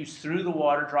diffuse through the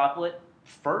water droplet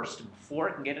first before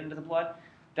it can get into the blood.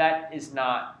 That is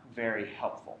not very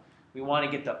helpful. We want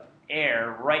to get the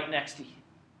air right next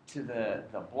to the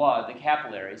blood, the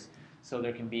capillaries, so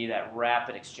there can be that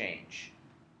rapid exchange.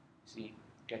 See?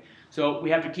 Okay. So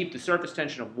we have to keep the surface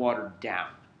tension of water down.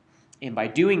 And by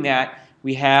doing that,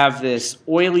 we have this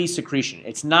oily secretion.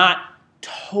 It's not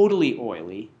totally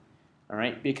oily, all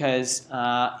right, because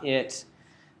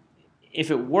if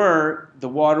it were, the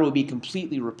water would be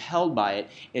completely repelled by it.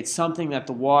 It's something that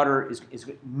the water is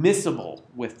miscible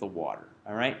with the water,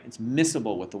 all right? It's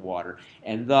miscible with the water,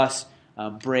 and thus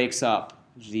breaks up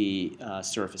the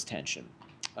surface tension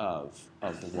of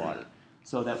the water,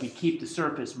 so that we keep the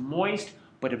surface moist,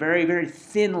 but a very, very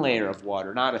thin layer of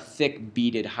water, not a thick,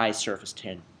 beaded, high surface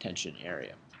tension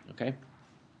area, okay?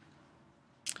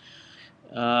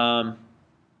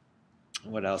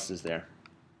 What else is there?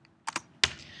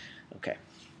 Okay.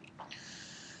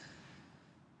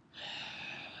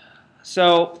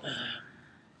 So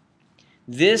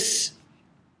this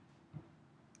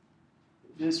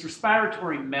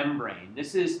respiratory membrane,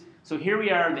 so here we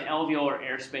are in the alveolar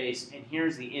airspace, and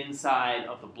here's the inside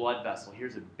of the blood vessel.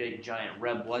 Here's a big, giant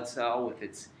red blood cell with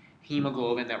its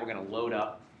hemoglobin that we're going to load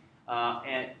up.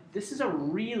 And this is a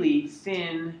really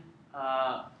thin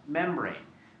membrane.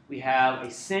 We have a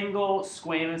single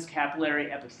squamous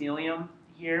capillary epithelium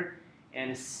here,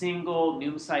 and a single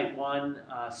pneumocyte 1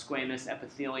 squamous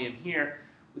epithelium here,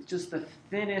 with just the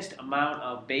thinnest amount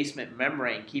of basement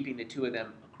membrane keeping the two of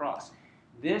them across.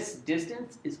 This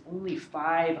distance is only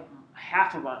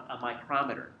half of a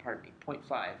micrometer, pardon me,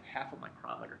 0.5, half a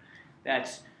micrometer.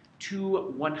 That's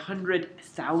 2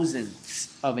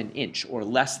 100,000ths of an inch, or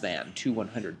less than 2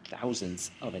 100,000ths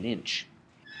of an inch.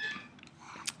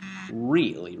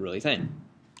 Really, really thin.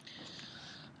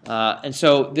 And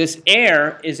so this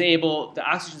the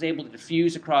oxygen is able to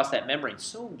diffuse across that membrane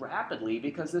so rapidly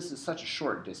because this is such a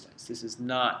short distance. This is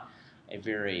not a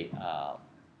very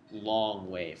long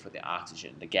way for the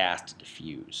oxygen, the gas, to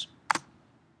diffuse.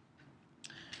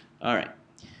 All right.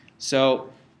 So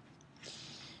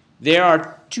there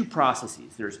are two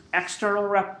processes. There's external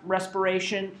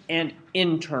respiration and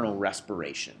internal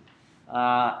respiration.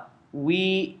 I'm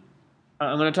going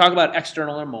to talk about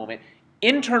external in a moment.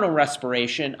 Internal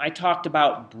respiration, I talked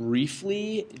about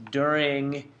briefly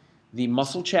during the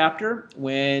muscle chapter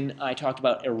when I talked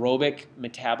about aerobic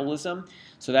metabolism.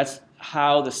 So that's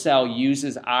how the cell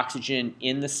uses oxygen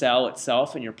in the cell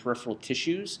itself in your peripheral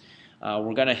tissues.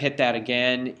 We're going to hit that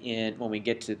again when we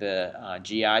get to the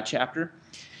GI chapter.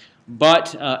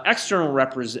 But external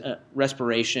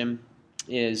respiration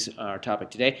is our topic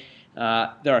today.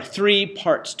 There are three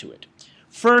parts to it.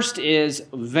 First is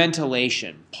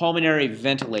ventilation, pulmonary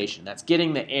ventilation. That's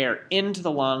getting the air into the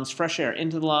lungs, fresh air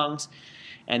into the lungs,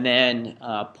 and then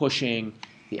pushing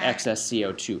the excess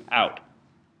CO2 out.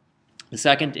 The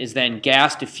second is then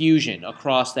gas diffusion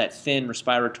across that thin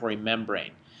respiratory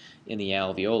membrane in the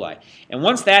alveoli. And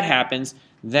once that happens,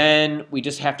 then we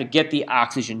just have to get the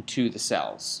oxygen to the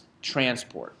cells,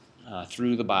 transport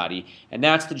through the body, and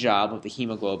that's the job of the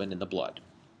hemoglobin in the blood.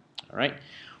 All right.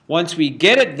 Once we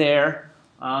get it there,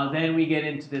 then we get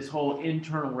into this whole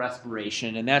internal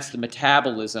respiration, and that's the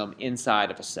metabolism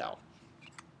inside of a cell.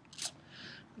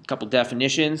 A couple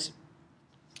definitions.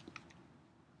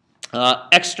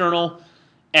 Abnormal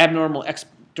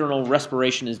external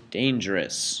respiration is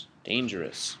dangerous.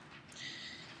 Dangerous.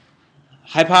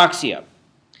 Hypoxia.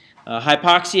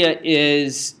 Hypoxia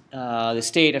is the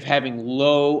state of having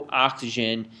low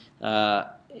oxygen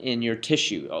in your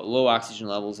tissue, low oxygen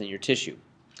levels in your tissue.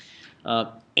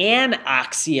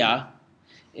 Anoxia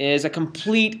is a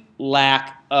complete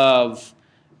lack of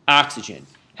oxygen.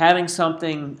 Having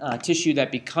something, tissue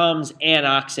that becomes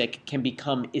anoxic can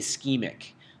become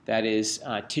ischemic. That is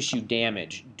tissue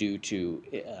damage due to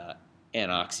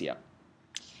anoxia.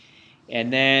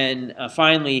 And then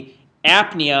finally,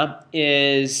 apnea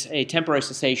is a temporary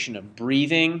cessation of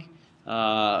breathing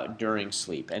during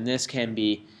sleep. And this can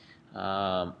be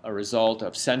a result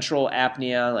of central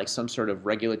apnea, like some sort of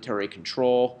regulatory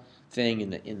control thing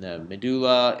in the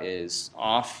medulla is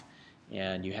off,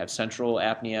 and you have central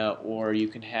apnea, or you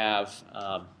can have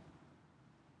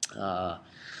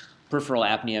peripheral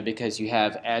apnea because you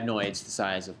have adenoids the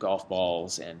size of golf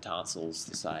balls and tonsils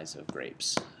the size of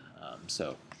grapes.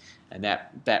 And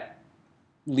that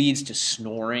leads to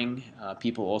snoring.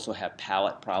 People also have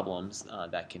palate problems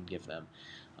that can give them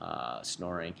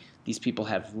snoring. These people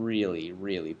have really,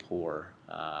 really poor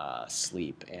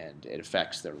sleep, and it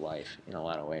affects their life in a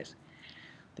lot of ways.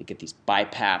 They get these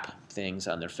BiPAP things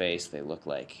on their face. They look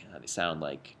like, they sound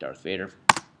like Darth Vader.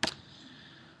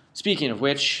 Speaking of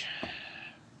which,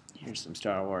 here's some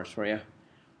Star Wars for you.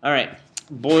 All right,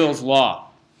 Boyle's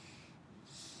Law.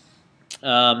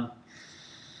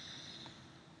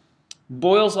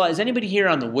 Boyle's Law, is anybody here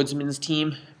on the Woodsman's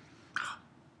team?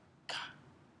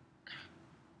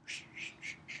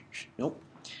 Nope.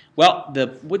 Well, the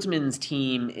Woodsman's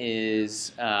team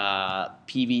is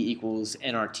PV equals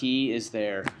NRT is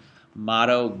their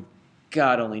motto.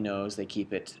 God only knows they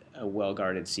keep it a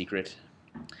well-guarded secret.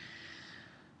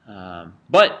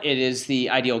 But it is the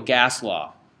ideal gas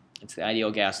law. It's the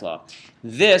ideal gas law.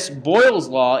 This, Boyle's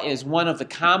Law, is one of the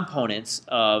components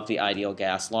of the ideal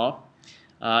gas law.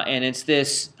 And it's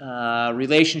this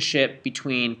relationship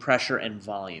between pressure and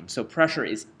volume. So pressure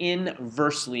is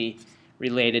inversely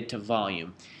related to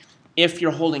volume. If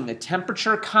you're holding the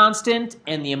temperature constant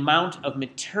and the amount of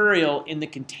material in the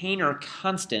container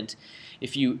constant,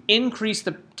 if you increase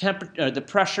the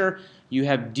pressure, you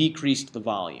have decreased the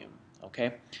volume,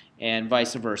 okay? And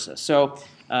vice versa. So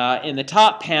in the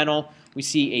top panel, we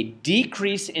see a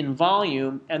decrease in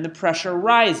volume and the pressure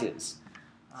rises.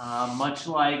 Much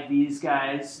like these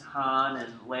guys, Han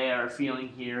and Leia, are feeling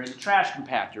here in the trash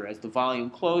compactor. As the volume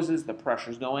closes, the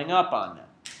pressure's going up on them.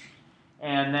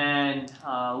 And then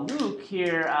Luke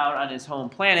here out on his home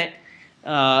planet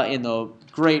in the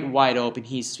great wide open,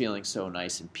 he's feeling so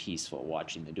nice and peaceful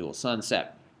watching the dual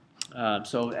sunset.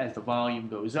 So as the volume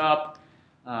goes up,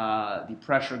 the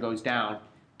pressure goes down.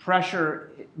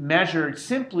 Pressure measured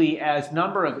simply as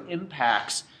number of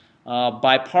impacts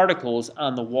by particles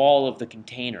on the wall of the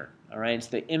container. All right, it's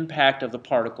the impact of the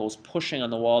particles pushing on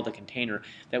the wall of the container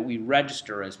that we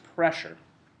register as pressure.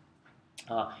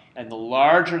 And the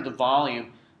larger the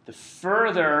volume, the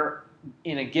further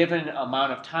in a given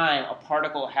amount of time a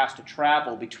particle has to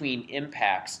travel between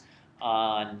impacts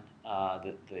on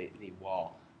the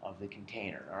wall of the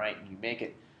container. All right, you make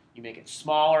it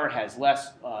smaller, it has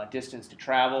less distance to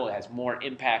travel, it has more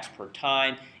impacts per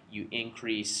time. You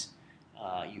increase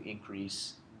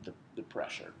the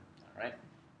pressure. All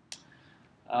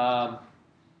right.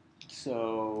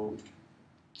 So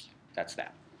that's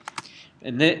that.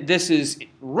 And this is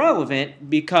relevant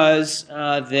because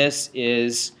this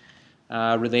is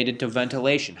related to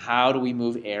ventilation. How do we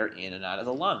move air in and out of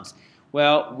the lungs?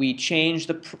 Well, we change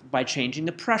by changing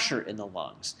the pressure in the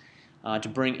lungs. To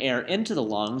bring air into the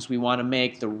lungs, we want to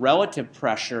make the relative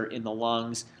pressure in the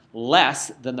lungs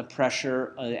less than the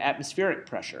pressure, the atmospheric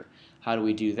pressure. How do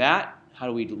we do that? How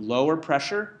do we lower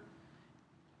pressure?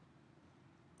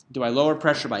 Do I lower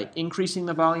pressure by increasing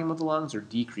the volume of the lungs or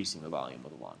decreasing the volume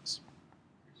of the lungs?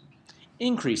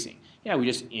 Increasing. Yeah, we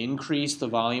just increase the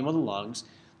volume of the lungs,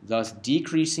 thus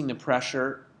decreasing the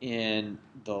pressure in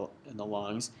the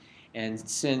lungs. And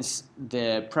since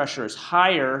the pressure is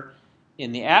higher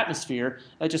in the atmosphere,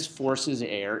 that just forces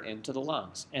air into the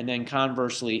lungs. And then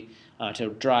conversely, to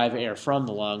drive air from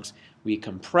the lungs, we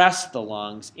compress the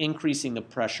lungs, increasing the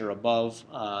pressure above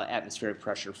atmospheric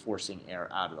pressure, forcing air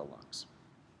out of the lungs.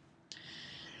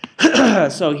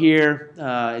 So here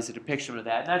is a depiction of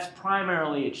that. And that's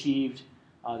primarily achieved,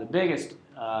 the biggest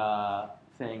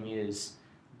thing is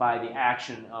by the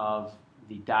action of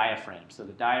the diaphragm. So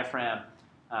the diaphragm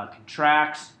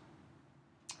contracts,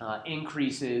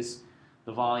 increases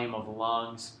the volume of the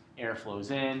lungs, air flows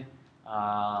in,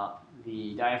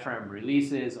 the diaphragm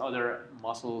releases, other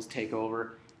muscles take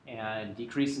over, and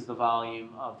decreases the volume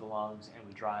of the lungs, and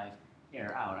we drive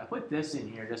air out. I put this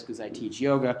in here just because I teach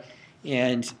yoga,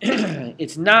 and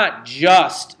it's not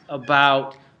just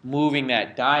about moving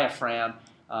that diaphragm.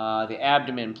 The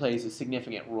abdomen plays a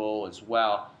significant role as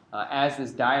well. As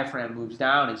this diaphragm moves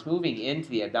down, it's moving into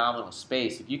the abdominal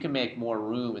space. If you can make more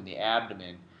room in the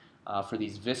abdomen for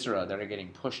these viscera that are getting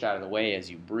pushed out of the way as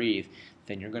you breathe,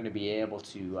 then you're going to be able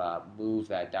to move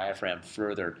that diaphragm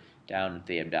further down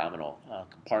the abdominal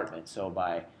compartment. So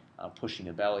by pushing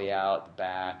the belly out, the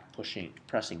back,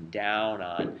 pressing down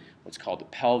on what's called the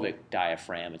pelvic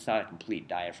diaphragm. It's not a complete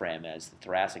diaphragm as the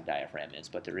thoracic diaphragm is,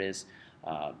 but there is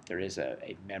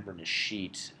a membranous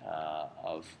sheet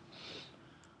of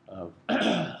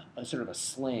a sort of a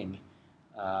sling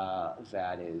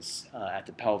that is at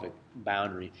the pelvic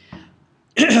boundary.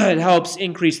 It helps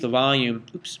increase the volume.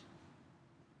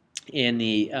 In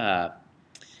the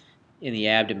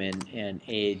abdomen and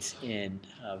aids in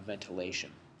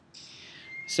ventilation.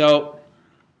 So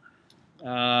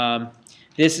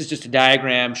this is just a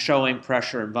diagram showing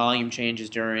pressure and volume changes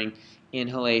during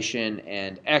inhalation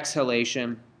and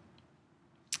exhalation.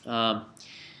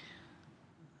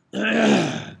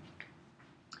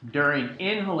 During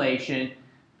inhalation,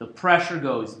 the pressure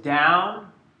goes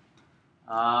down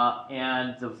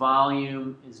and the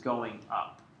volume is going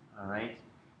up. All right.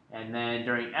 And then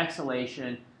during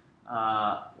exhalation,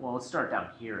 well, let's start down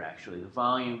here actually. The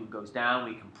volume goes down,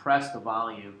 we compress the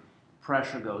volume,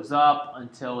 pressure goes up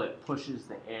until it pushes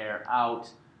the air out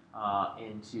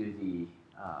into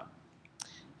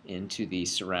the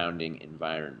surrounding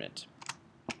environment.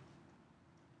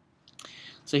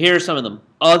 So here are some of the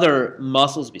other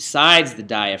muscles besides the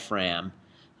diaphragm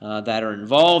that are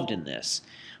involved in this.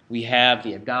 We have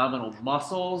the abdominal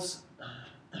muscles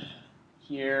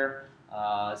here.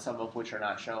 Some of which are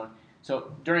not shown.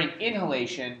 So during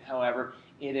inhalation, however,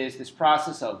 it is this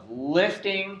process of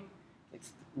lifting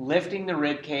the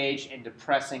rib cage and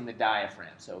depressing the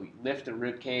diaphragm. So we lift the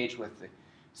rib cage with the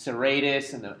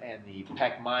serratus and the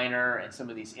pec minor and some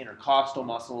of these intercostal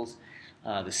muscles.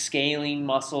 The scalene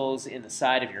muscles in the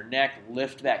side of your neck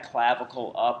lift that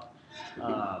clavicle up,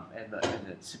 and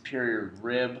the superior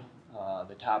rib,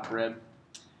 the top rib,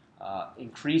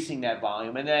 increasing that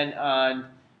volume. And then on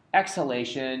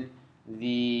exhalation,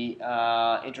 the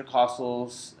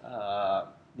intercostals,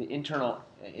 the internal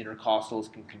intercostals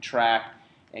can contract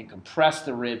and compress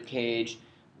the rib cage.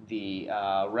 The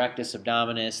rectus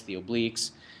abdominis, the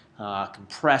obliques,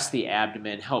 compress the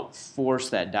abdomen, help force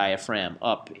that diaphragm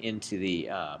up into the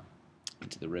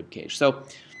rib cage. So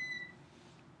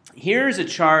here's a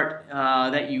chart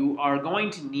that you are going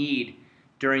to need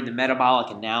during the metabolic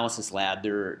analysis lab.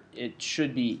 It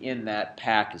should be in that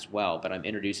pack as well, but I'm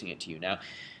introducing it to you now.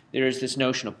 There's this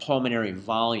notion of pulmonary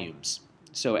volumes.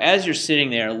 So as you're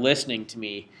sitting there listening to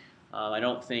me, I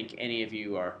don't think any of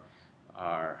you are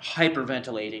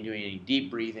hyperventilating, doing any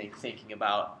deep breathing, thinking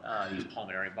about these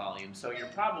pulmonary volumes. So you're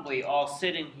probably all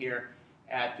sitting here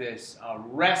at this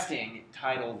resting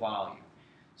tidal volume.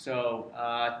 So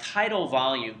tidal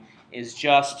volume is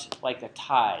just like a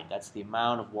tide. That's the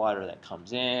amount of water that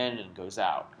comes in and goes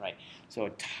out, right? So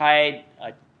a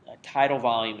tidal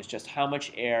volume is just how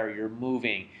much air you're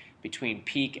moving between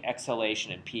peak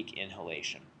exhalation and peak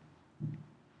inhalation.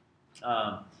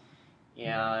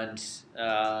 And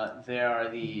there are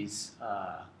these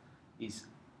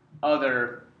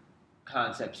other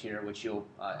concepts here, which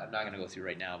I'm not going to go through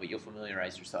right now, but you'll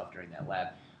familiarize yourself during that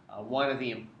lab. One of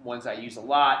the ones I use a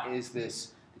lot is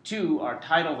this. The two are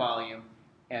tidal volume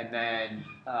and then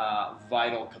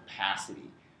vital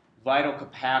capacity. Vital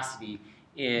capacity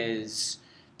is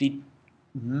the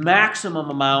maximum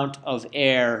amount of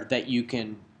air that you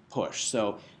can push.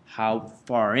 So how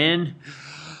far in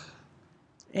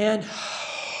and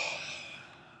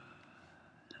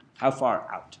how far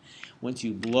out once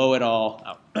you blow it all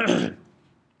out.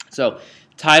 So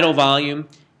tidal volume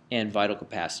and vital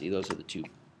capacity, those are the two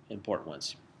important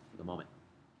ones for the moment.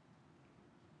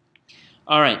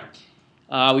 All right,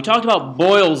 we talked about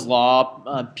Boyle's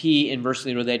law, P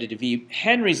inversely related to V.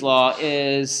 Henry's law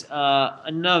is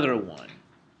another one.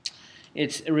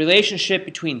 It's a relationship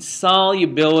between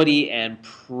solubility and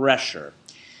pressure.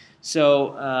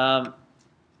 So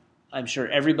I'm sure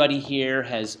everybody here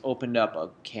has opened up a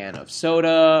can of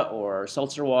soda or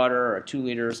seltzer water or a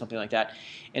 2-liter or something like that.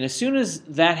 And as soon as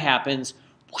that happens,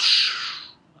 whoosh,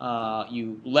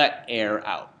 you let air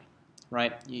out,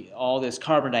 right? All this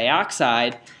carbon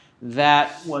dioxide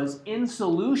that was in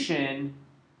solution,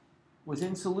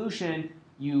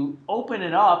 you open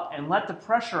it up and let the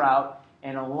pressure out,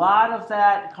 and a lot of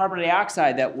that carbon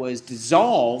dioxide that was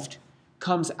dissolved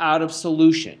comes out of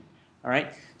solution, all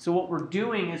right? So what we're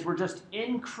doing is we're just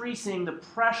increasing the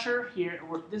pressure here.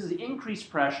 This is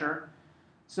increased pressure,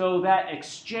 so that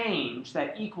exchange,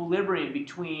 that equilibrium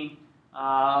between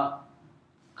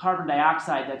carbon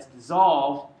dioxide that's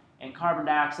dissolved and carbon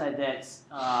dioxide that's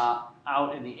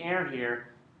out in the air here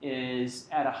is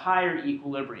at a higher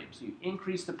equilibrium. So you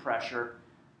increase the pressure.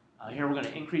 Here we're going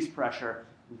to increase pressure.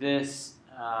 These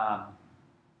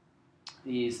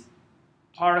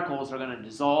particles are going to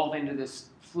dissolve into this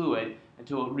fluid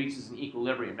until it reaches an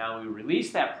equilibrium. Now we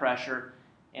release that pressure,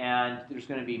 and there's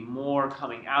going to be more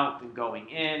coming out than going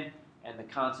in, and the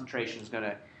concentration is going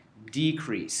to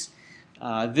decrease.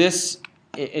 This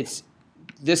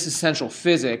essential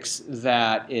physics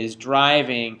that is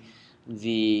driving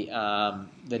the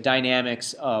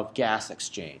dynamics of gas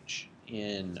exchange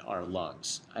in our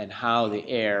lungs and how the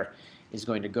air is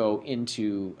going to go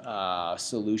into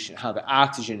solution, how the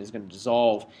oxygen is going to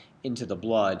dissolve into the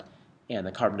blood, and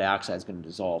the carbon dioxide is going to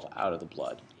dissolve out of the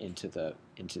blood into the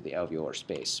alveolar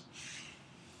space.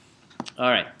 All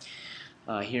right,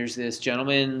 here's this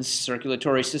gentleman's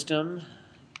circulatory system,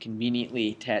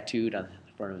 conveniently tattooed on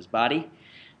the front of his body.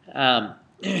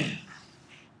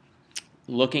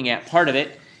 Looking at part of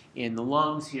it in the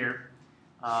lungs here,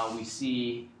 we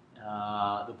see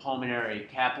the pulmonary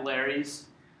capillaries.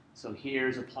 So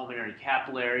here's a pulmonary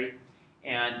capillary,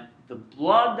 and the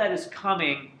blood that is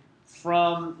coming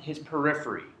from his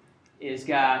periphery is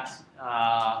got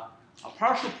a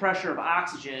partial pressure of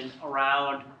oxygen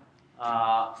around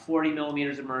 40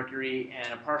 millimeters of mercury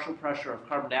and a partial pressure of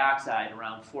carbon dioxide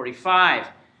around 45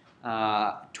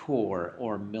 torr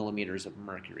or millimeters of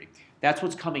mercury. That's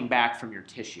what's coming back from your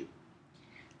tissue.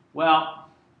 Well,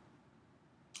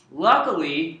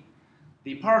 luckily,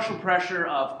 the partial pressure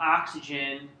of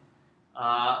oxygen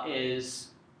is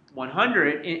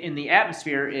 100 in the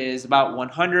atmosphere is about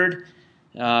 100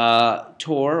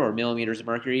 torr or millimeters of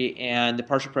mercury, and the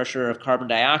partial pressure of carbon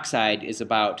dioxide is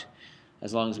about,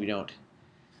 as long as we don't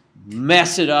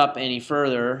mess it up any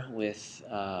further with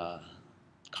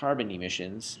carbon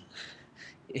emissions,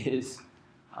 is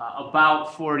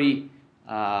about 40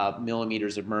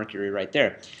 millimeters of mercury right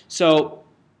there. So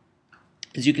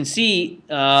as you can see,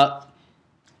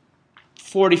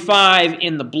 45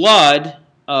 in the blood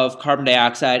of carbon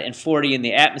dioxide and 40 in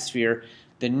the atmosphere,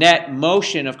 the net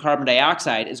motion of carbon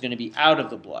dioxide is going to be out of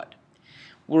the blood.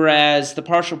 Whereas the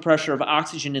partial pressure of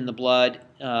oxygen in the blood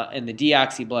and the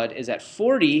deoxy blood is at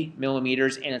 40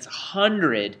 millimeters, and it's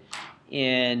 100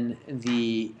 in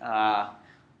the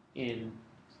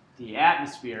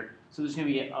atmosphere. So there's going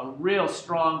to be a real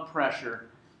strong pressure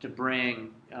to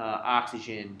bring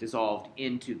oxygen dissolved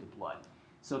into the blood.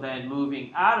 So then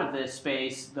moving out of this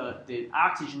space, the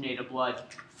oxygenated blood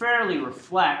fairly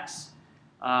reflects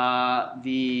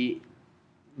the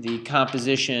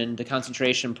composition, the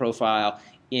concentration profile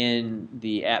in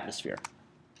the atmosphere.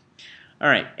 All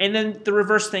right, and then the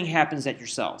reverse thing happens at your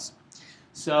cells.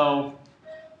 So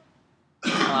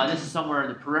this is somewhere in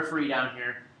the periphery down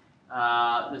here.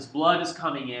 This blood is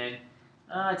coming in.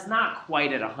 It's not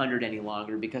quite at 100 any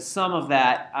longer because some of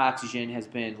that oxygen has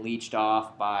been leached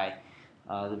off by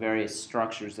the various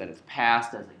structures that it's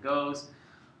passed as it goes.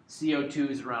 CO2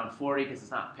 is around 40 because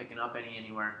it's not picking up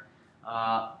anywhere.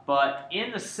 But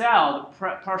in the cell,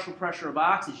 the partial pressure of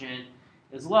oxygen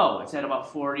is low. It's at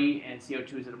about 40, and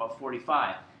CO2 is at about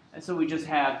 45. And so we just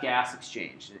have gas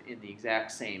exchange in the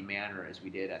exact same manner as we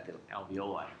did at the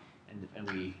alveoli, and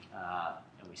we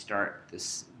start the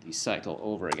cycle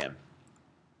over again.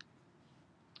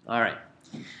 All right.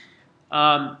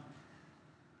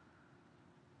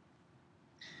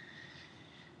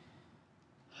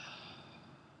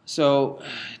 So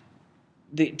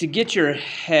to get your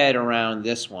head around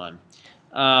this one,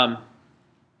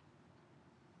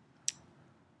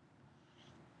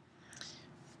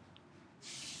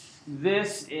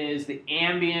 this is the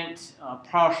ambient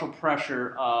partial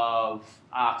pressure of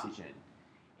oxygen,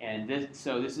 and this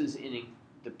is in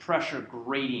the pressure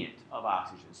gradient of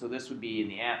oxygen. So this would be in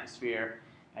the atmosphere,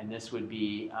 and this would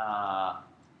be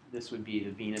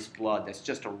the venous blood that's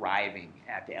just arriving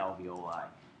at the alveoli,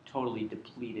 totally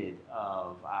depleted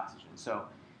of oxygen. So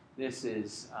this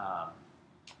is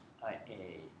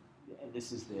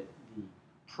the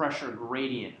pressure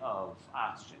gradient of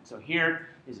oxygen. So here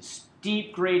is a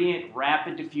steep gradient,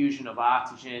 rapid diffusion of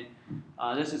oxygen.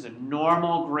 This is a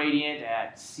normal gradient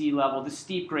at sea level. The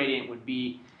steep gradient would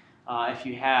be if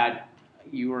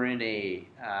you were in a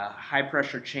high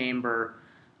pressure chamber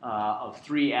of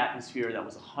 3 atmosphere that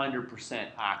was 100%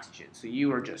 oxygen. So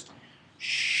you are just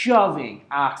shoving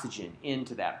oxygen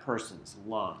into that person's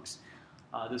lungs.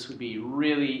 This would be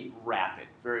really rapid,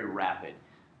 very rapid.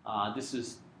 This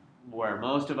is where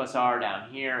most of us are down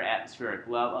here, atmospheric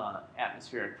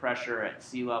pressure at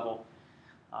sea level.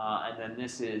 And then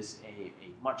this is a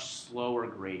much slower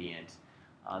gradient.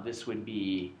 This would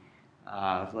be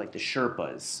like the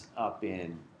Sherpas up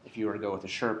in, if you were to go with a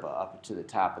Sherpa up to the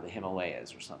top of the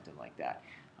Himalayas or something like that.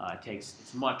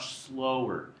 It's much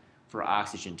slower for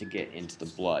oxygen to get into the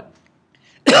blood.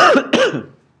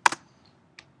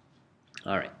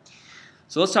 All right,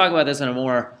 so let's talk about this on a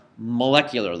more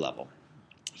molecular level.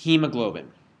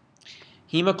 Hemoglobin.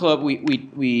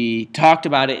 Hemoglobin, we talked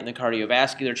about it in the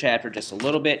cardiovascular chapter just a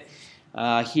little bit.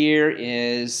 Here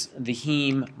is the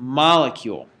heme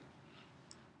molecule.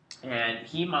 And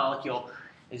heme molecule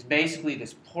is basically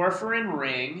this porphyrin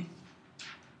ring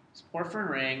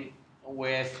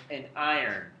with an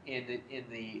iron in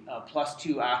the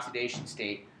 +2 oxidation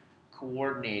state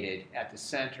coordinated at the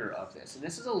center of this. And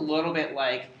this is a little bit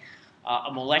like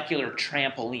a molecular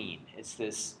trampoline. It's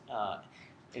this.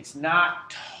 It's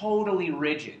not totally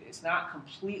rigid. It's not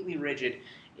completely rigid.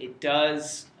 It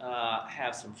does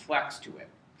have some flex to it.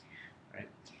 Right?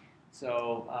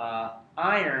 So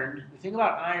iron, the thing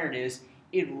about iron is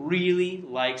it really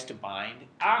likes to bind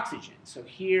oxygen. So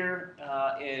here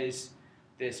is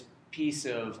this piece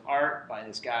of art by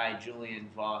this guy, Julian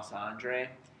Voss-Andre.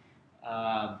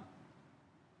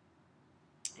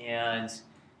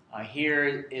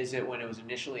 Here is it when it was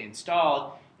initially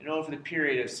installed. And over the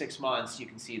period of 6 months, you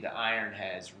can see the iron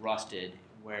has rusted,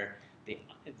 where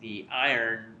the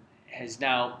iron has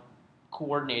now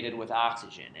coordinated with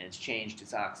oxygen, and it's changed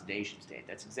its oxidation state.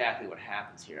 That's exactly what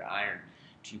happens here. Iron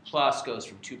 2+ goes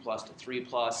from 2+ to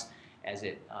 3+ as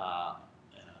it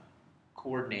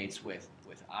coordinates with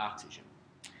oxygen.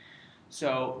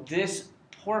 So this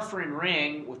porphyrin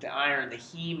ring with the iron, the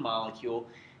heme molecule,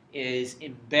 is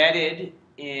embedded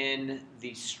in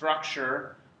the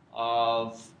structure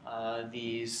of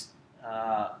these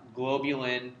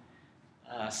globulin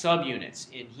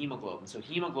subunits in hemoglobin. So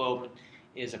hemoglobin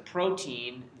is a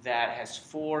protein that has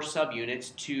 4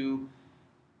 subunits, 2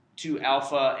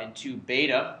 alpha and 2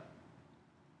 beta,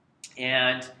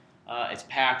 and it's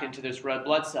packed into this red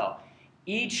blood cell.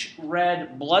 Each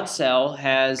red blood cell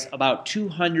has about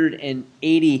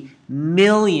 280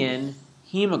 million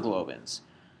hemoglobins.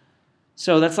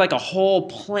 So that's like a whole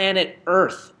planet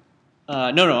Earth.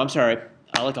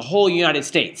 Like a whole United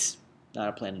States, not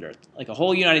a planet Earth, like a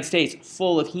whole United States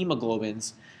full of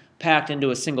hemoglobins packed into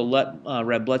a single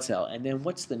red blood cell. And then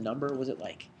what's the number? Was it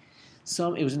like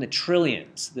it was in the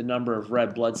trillions, the number of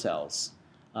red blood cells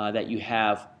that you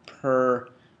have per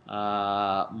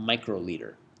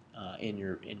microliter in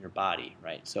your body,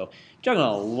 right? So you're talking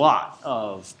about a lot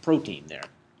of protein there.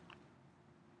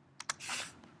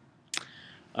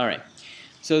 All right.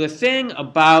 So the thing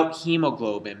about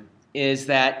hemoglobin is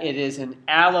that it is an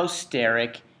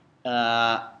allosteric.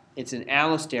 It's an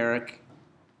allosteric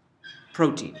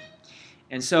protein,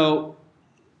 and so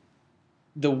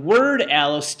the word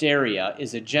allosteria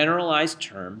is a generalized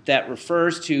term that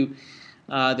refers to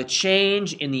the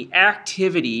change in the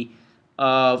activity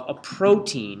of a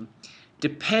protein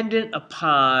dependent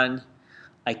upon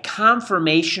a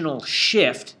conformational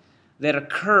shift that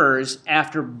occurs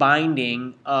after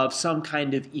binding of some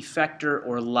kind of effector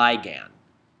or ligand.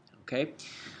 Okay,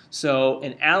 so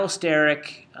an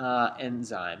allosteric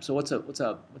enzyme. So what's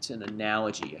an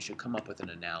analogy? I should come up with an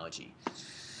analogy.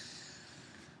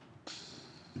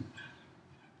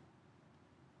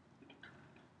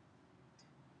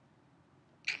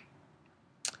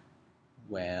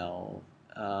 Well,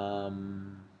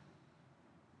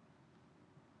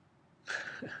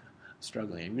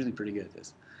 struggling. I'm usually pretty good at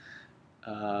this.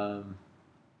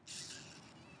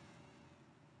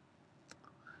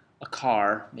 A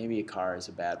car, maybe a car is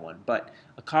a bad one, but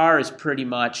a car is pretty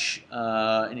much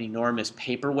an enormous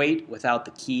paperweight without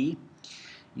the key.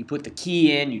 You put the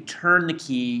key in, you turn the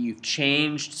key, you've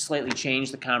slightly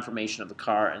changed the conformation of the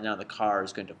car, and now the car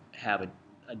is going to have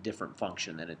a different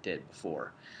function than it did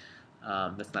before.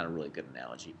 That's not a really good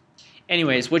analogy.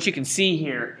 Anyways, what you can see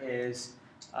here is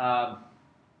some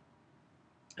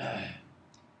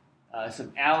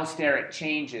allosteric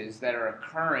changes that are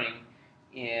occurring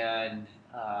in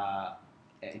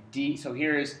so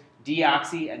here is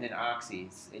deoxy and then oxy.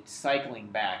 It's cycling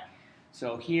back.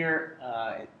 So here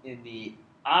in the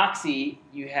oxy,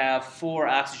 you have 4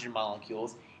 oxygen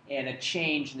molecules and a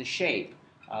change in the shape.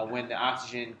 When the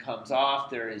oxygen comes off,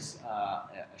 there is a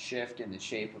shift in the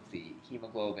shape of the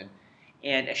hemoglobin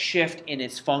and a shift in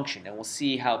its function, and we'll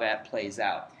see how that plays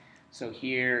out. So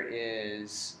here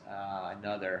is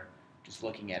another, just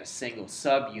looking at a single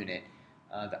subunit.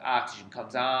 The oxygen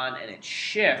comes on and it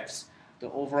shifts the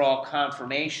overall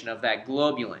conformation of that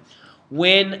globulin.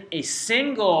 When a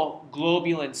single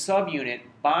globulin subunit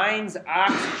binds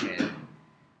oxygen,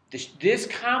 this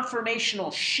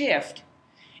conformational shift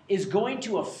is going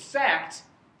to affect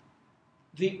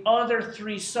the other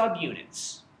 3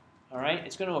 subunits. All right?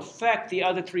 It's going to affect the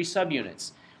other 3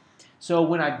 subunits. So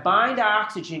when I bind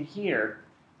oxygen here,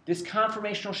 this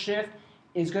conformational shift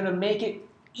is going to make it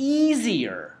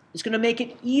easier. It's going to make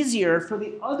it easier for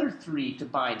the other 3 to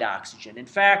bind oxygen. In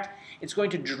fact, it's going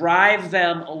to drive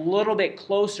them a little bit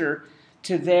closer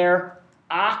to their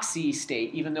oxy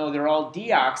state, even though they're all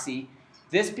deoxy.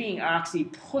 This being oxy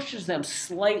pushes them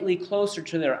slightly closer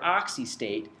to their oxy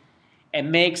state and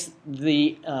makes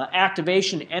the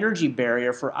activation energy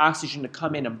barrier for oxygen to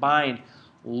come in and bind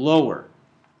lower.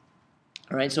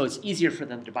 All right, so it's easier for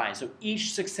them to bind. So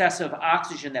each successive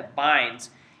oxygen that binds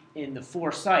in the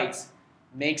 4 sites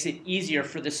makes it easier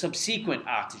for the subsequent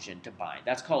oxygen to bind.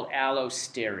 That's called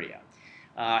allosteria.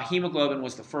 Hemoglobin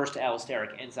was the first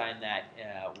allosteric enzyme that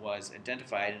was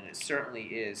identified, and it certainly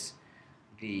is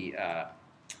the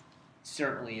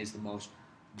most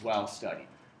well studied.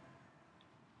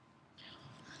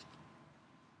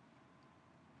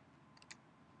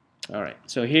 All right,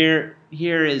 so here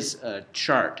is a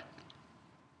chart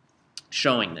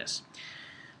showing this.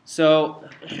 So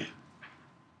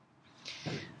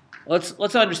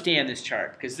let's understand this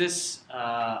chart, because this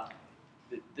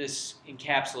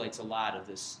encapsulates a lot of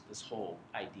this whole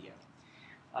idea.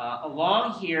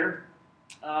 Along here,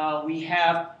 we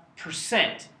have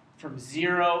percent from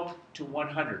 0 to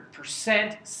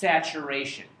 100%,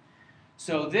 saturation.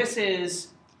 So this is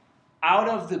out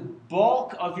of the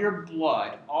bulk of your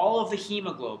blood, all of the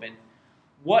hemoglobin,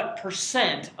 what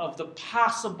percent of the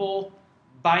possible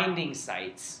binding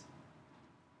sites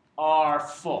are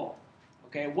full?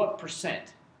 Okay, what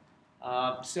percent?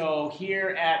 So here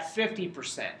at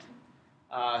 50%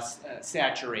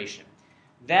 saturation,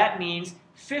 that means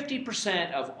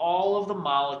 50% of all of the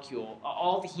molecule,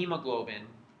 all the hemoglobin,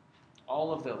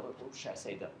 all of the, what should I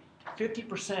say, the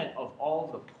 50% of all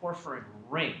of the porphyrin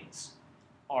rings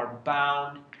are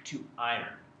bound to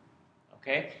iron.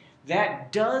 Okay?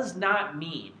 That does not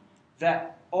mean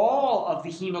that all of the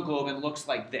hemoglobin looks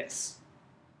like this.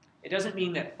 It doesn't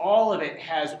mean that all of it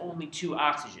has only 2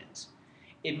 oxygens.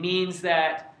 It means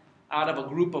that out of a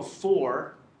group of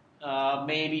 4,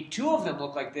 maybe 2 of them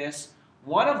look like this.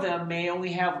 One of them may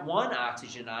only have 1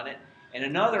 oxygen on it, and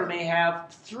another may have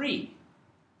 3.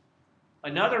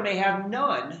 Another may have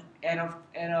none, and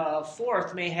a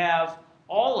fourth may have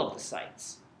all of the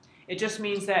sites. It just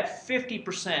means that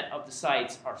 50% of the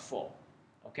sites are full.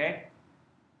 Okay?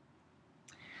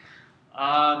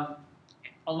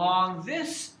 Along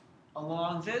this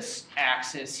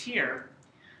axis here,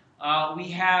 we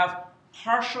have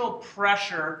partial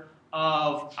pressure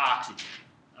of oxygen.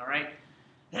 All right?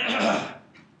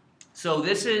 So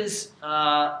this is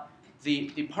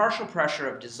the partial pressure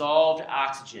of dissolved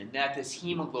oxygen that this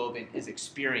hemoglobin is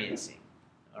experiencing.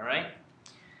 All right?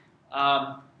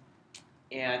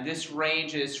 And this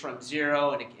ranges from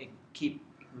 0, and it can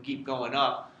keep going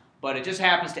up, but it just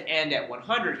happens to end at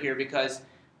 100 here because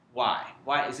why?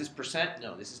 Why is this percent?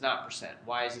 No, this is not percent.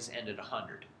 Why is this end at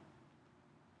 100?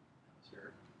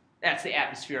 Sure. That's the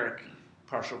atmospheric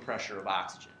partial pressure of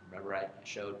oxygen. Remember I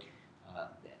showed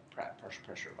the partial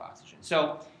pressure of oxygen.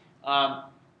 So,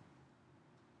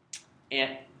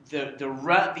 and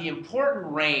the important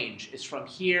range is from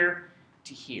here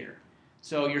to here.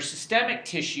 So your systemic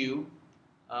tissue,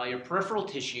 your peripheral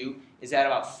tissue, is at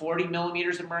about 40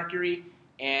 millimeters of mercury,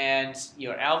 and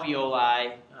your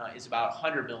alveoli is about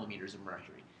 100 millimeters of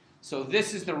mercury. So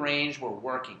this is the range we're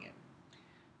working in.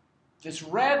 This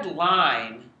red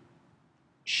line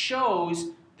shows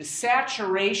the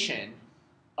saturation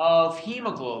of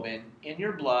hemoglobin in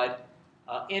your blood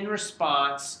in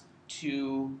response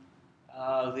to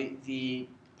the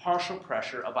partial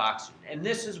pressure of oxygen. And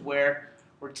this is where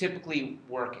we're typically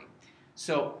working.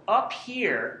 So up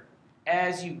here,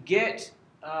 as you get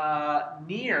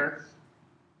near,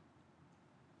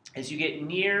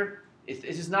 this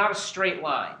is not a straight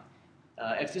line.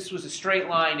 If this was a straight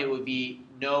line, it would be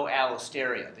no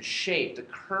allosteria. The shape, the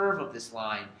curve of this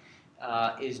line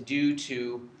is due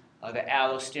to the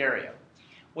allosteria.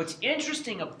 What's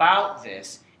interesting about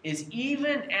this is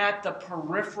even at the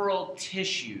peripheral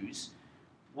tissues,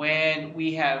 when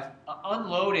we have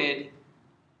unloaded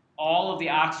all of the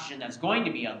oxygen that's going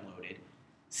to be unloaded,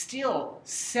 still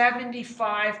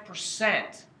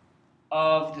 75%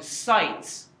 of the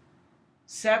sites,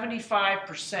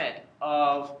 75%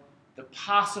 of the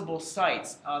possible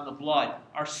sites on the blood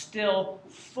are still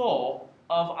full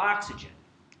of oxygen.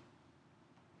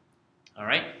 All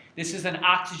right? This is an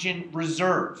oxygen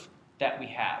reserve that we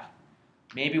have.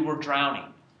 Maybe we're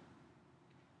drowning,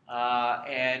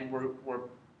 and we're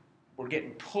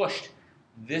getting pushed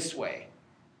this way.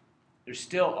 There's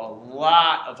still a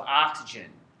lot of oxygen.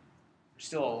 There's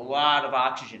still a lot of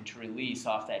oxygen to release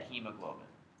off that hemoglobin.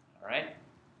 All right?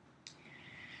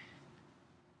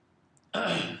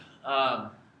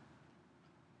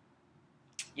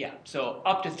 Yeah, so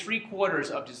up to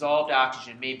 3/4 of dissolved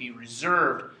oxygen may be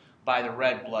reserved by the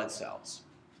red blood cells.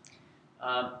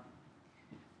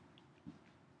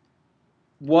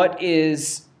 What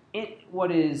is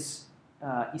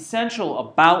essential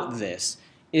about this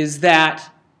is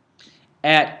that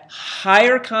at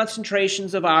higher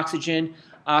concentrations of oxygen,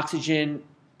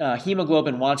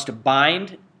 hemoglobin wants to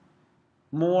bind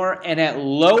more, and at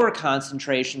lower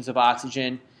concentrations of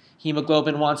oxygen,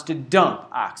 hemoglobin wants to dump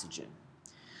oxygen.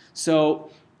 So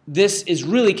this is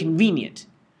really convenient.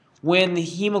 When the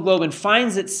hemoglobin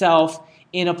finds itself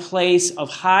in a place of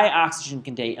high oxygen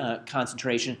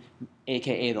concentration,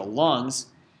 aka the lungs,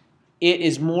 it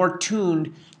is more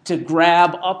tuned to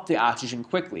grab up the oxygen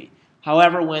quickly.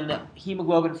 However, when the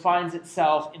hemoglobin finds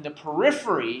itself in the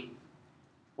periphery,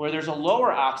 where there's a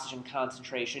lower oxygen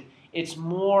concentration, it's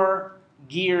more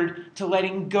geared to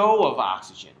letting go of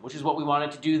oxygen, which is what we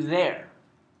wanted to do there.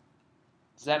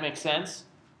 Does that make sense?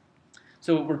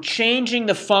 So we're changing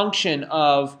the function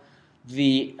of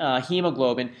the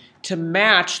hemoglobin to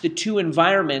match the two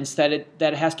environments that it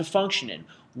has to function in.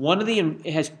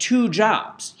 It has two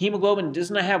jobs. Hemoglobin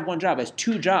does not have one job, it has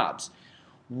two jobs.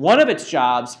 One of its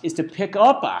jobs is to pick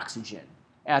up oxygen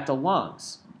at the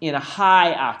lungs in a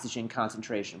high oxygen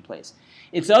concentration place.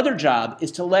 Its other job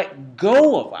is to let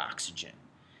go of oxygen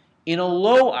in a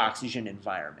low oxygen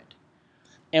environment.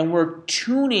 And we're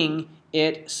tuning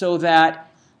it so that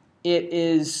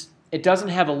it doesn't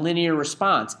have a linear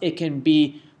response. It can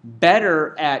be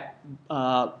better at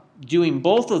doing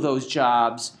both of those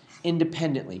jobs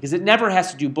independently, because it never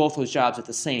has to do both those jobs at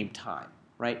the same time,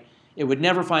 right? It would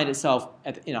never find itself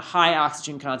in a high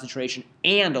oxygen concentration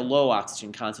and a low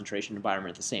oxygen concentration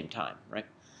environment at the same time, right?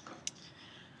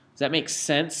 Does that make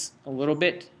sense a little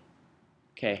bit?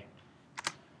 Okay.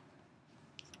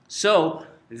 So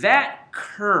that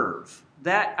curve,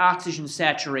 that oxygen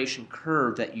saturation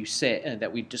curve that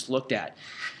that we just looked at,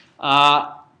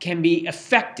 can be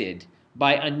affected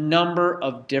by a number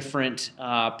of different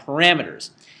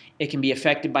parameters. It can be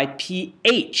affected by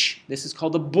pH. This is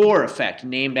called the Bohr effect,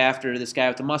 named after this guy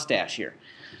with the mustache here,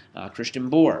 Christian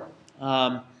Bohr.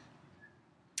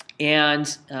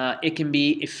 And it can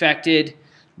be affected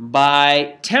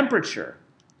by temperature.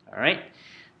 All right.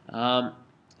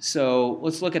 So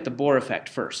let's look at the Bohr effect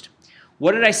first.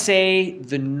 What did I say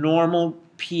the normal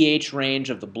pH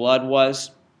range of the blood was?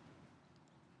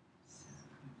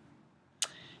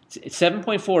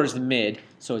 7.4 is the mid,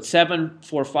 so it's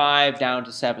 7.45 down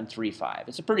to 7.35.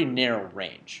 It's a pretty narrow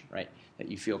range, right, that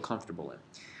you feel comfortable in.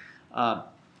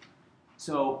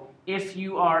 So if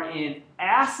you are in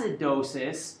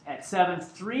acidosis at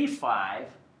 7.35,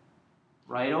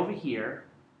 right over here,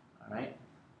 all right,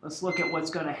 let's look at what's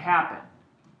going to happen.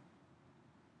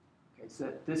 Okay,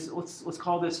 so let's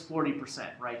call this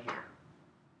 40% right here,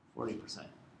 40%.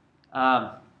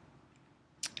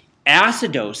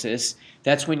 Acidosis,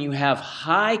 that's when you have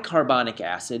high carbonic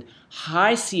acid,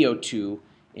 high CO2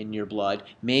 in your blood,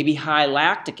 maybe high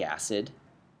lactic acid,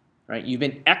 right? You've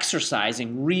been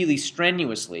exercising really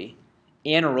strenuously,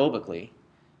 anaerobically,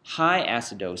 high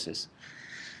acidosis.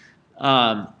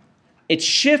 It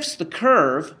shifts the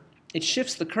curve.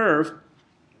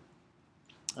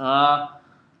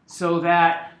 So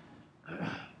that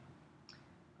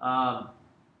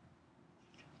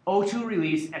O2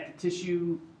 release at the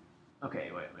tissue.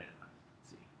 Okay, wait a minute. Let's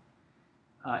see.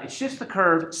 It shifts the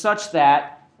curve such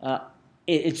that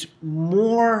it's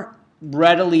more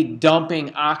readily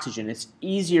dumping oxygen. It's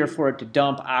easier for it to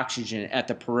dump oxygen at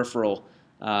the peripheral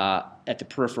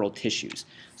tissues.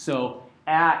 So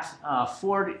at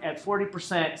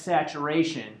 40%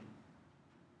 saturation,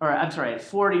 or I'm sorry, at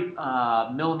 40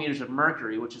 millimeters of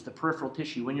mercury, which is the peripheral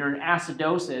tissue, when you're in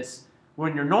acidosis,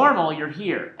 when you're normal, you're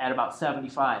here at about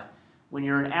 75. When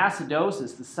you're in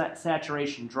acidosis, the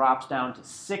saturation drops down to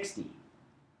 60.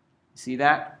 See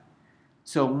that?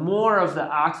 So more of the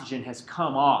oxygen has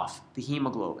come off the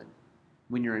hemoglobin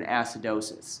when you're in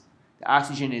acidosis. The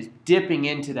oxygen is dipping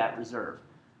into that reserve.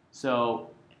 So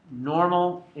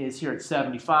normal is here at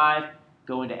 75,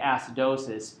 go into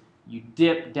acidosis, you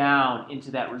dip down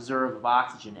into that reserve of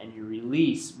oxygen and you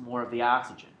release more of the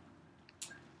oxygen.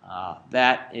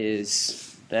 That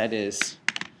is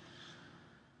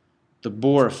the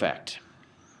Bohr effect.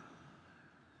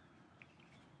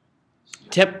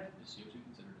 Tip. Is CO2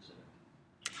 considered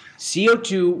acidic?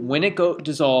 CO2, when it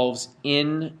dissolves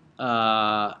in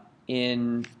the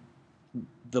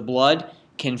blood,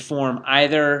 can form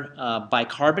either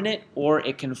bicarbonate or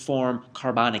it can form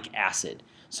carbonic acid.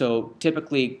 So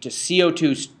typically, just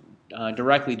CO2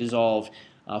 directly dissolved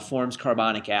forms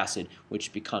carbonic acid,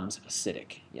 which becomes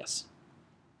acidic. Yes.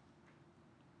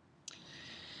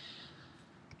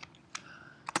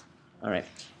 All right.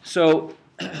 So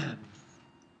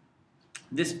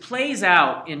this plays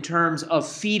out in terms of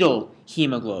fetal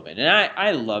hemoglobin. And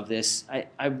I love this.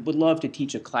 I would love to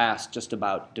teach a class just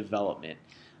about development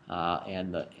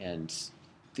and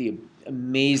the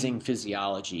amazing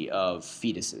physiology of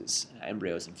fetuses,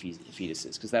 embryos and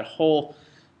fetuses, because that whole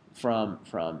from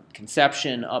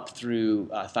conception up through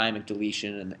thymic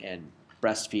deletion and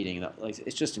breastfeeding,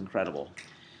 it's just incredible,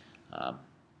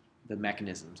 the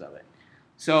mechanisms of it.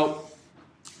 So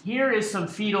here is some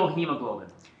fetal hemoglobin.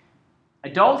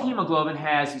 Adult hemoglobin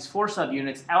has these 4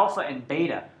 subunits, alpha and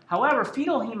beta. However,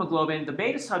 fetal hemoglobin, the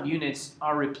beta subunits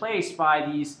are replaced by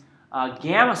these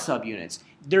gamma subunits.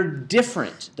 They're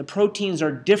different. The proteins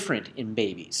are different in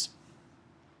babies.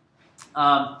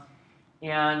 Gamma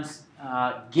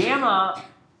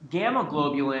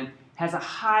globulin has a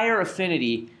higher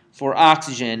affinity for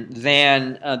oxygen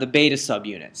than the beta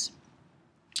subunits.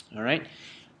 All right?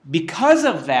 Because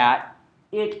of that,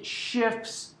 it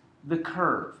shifts the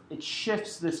curve. It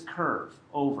shifts this curve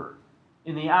over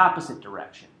in the opposite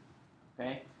direction.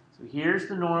 Okay? So here's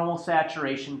the normal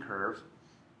saturation curve,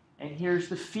 and here's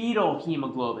the fetal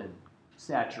hemoglobin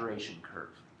saturation curve.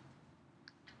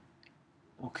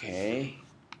 Okay,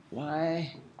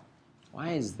 why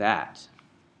is that?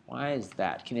 Why is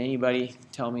that? Can anybody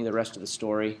tell me the rest of the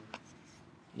story?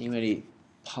 Anybody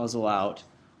puzzle out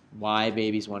why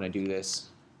babies want to do this?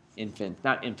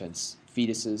 Not infants,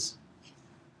 fetuses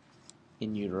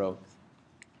in utero,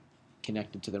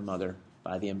 connected to their mother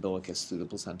by the umbilicus through the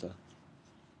placenta.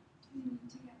 Do you need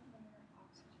to get more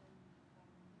oxygen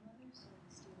from the mother so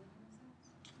it's stealing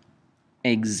themselves?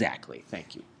 Exactly.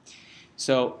 Thank you.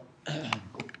 So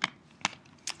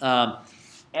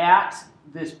at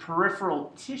this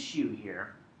peripheral tissue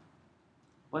here,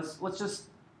 let's just,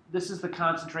 this is the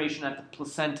concentration at the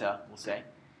placenta, we'll say.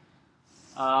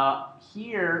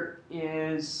 Here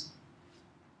is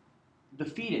the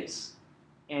fetus,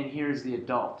 and here's the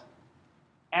adult.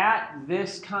 At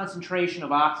this concentration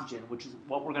of oxygen, which is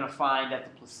what we're going to find at the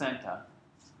placenta,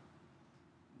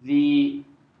 the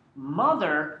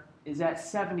mother is at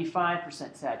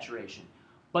 75% saturation,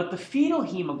 but the fetal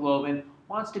hemoglobin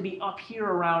wants to be up here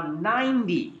around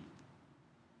 90.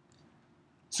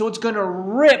 So it's going to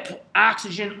rip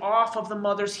oxygen off of the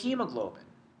mother's hemoglobin.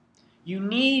 You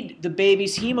need the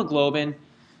baby's hemoglobin.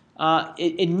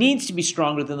 It needs to be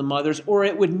stronger than the mother's, or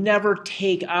it would never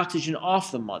take oxygen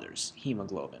off the mother's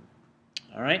hemoglobin.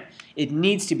 All right? It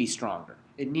needs to be stronger.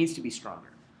 It needs to be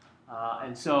stronger.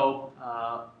 And so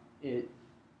the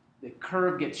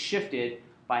curve gets shifted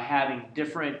by having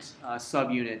different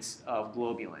subunits of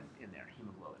globulin in there,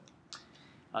 hemoglobin.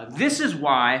 This is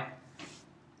why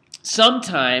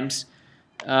sometimes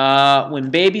when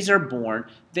babies are born,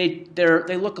 they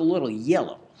look a little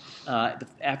yellow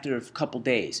after a couple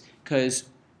days, because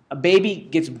a baby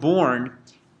gets born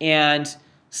and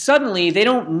suddenly they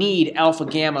don't need alpha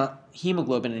gamma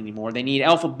hemoglobin anymore. They need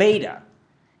alpha beta,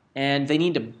 and they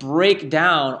need to break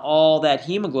down all that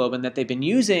hemoglobin that they've been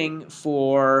using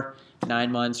for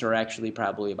 9 months, or actually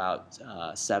probably about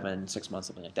 6 months,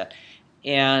 something like that.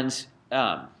 And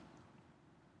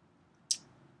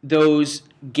those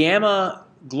gamma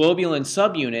globulin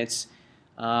subunits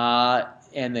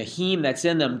and the heme that's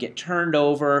in them get turned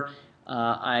over.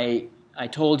 I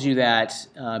told you that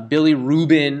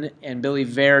bilirubin and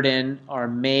biliverdin are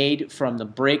made from the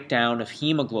breakdown of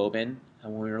hemoglobin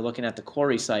when we were looking at the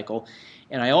Cori cycle.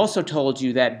 And I also told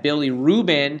you that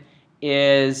bilirubin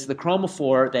is the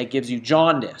chromophore that gives you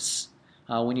jaundice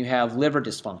when you have liver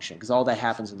dysfunction, because all that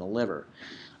happens in the liver.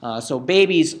 So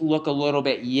babies look a little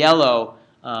bit yellow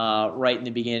right in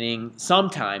the beginning,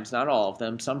 sometimes, not all of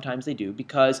them, sometimes they do,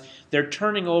 because they're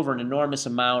turning over an enormous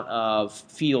amount of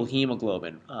fetal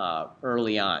hemoglobin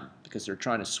early on, because they're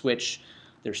trying to switch.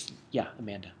 Yeah,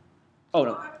 Amanda. Oh,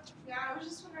 no. Yeah, I was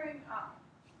just wondering,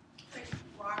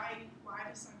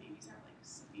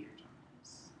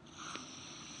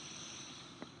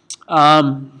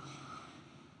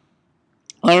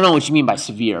 I don't know what you mean by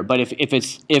severe, but if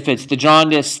it's the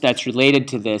jaundice that's related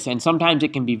to this, and sometimes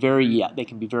it can be they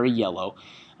can be very yellow.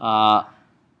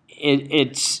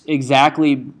 It's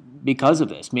exactly because of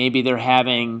this. Maybe they're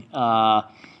having for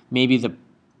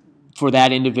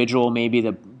that individual, maybe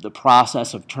the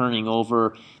process of turning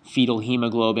over fetal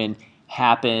hemoglobin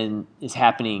is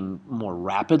happening more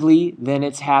rapidly than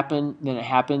it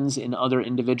happens in other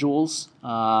individuals.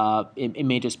 It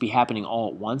may just be happening all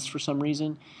at once for some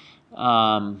reason.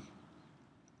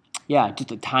 Yeah,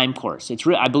 just a time course.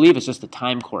 I believe it's just the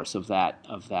time course of that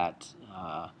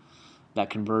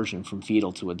conversion from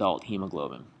fetal to adult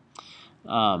hemoglobin,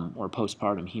 or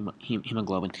postpartum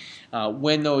hemoglobin.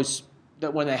 When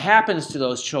that happens to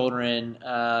those children,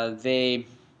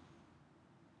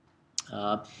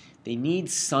 they need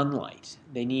sunlight.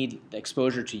 They need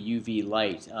exposure to UV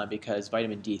light because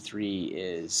vitamin D3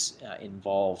 is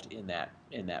involved in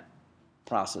that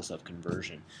process of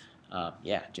conversion.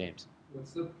 Yeah, James.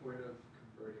 What's the point of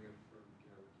converting it from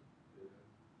gamma to beta?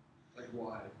 Like,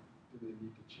 why do they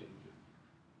need to change it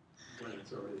when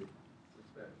it's already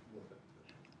more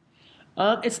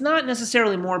beneficial? It's not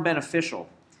necessarily more beneficial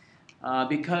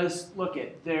because look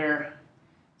at their.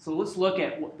 So let's look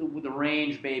at what the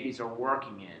range babies are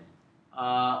working in.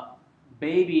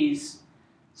 Babies.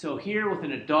 So here with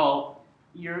an adult,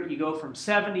 you go from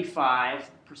 75%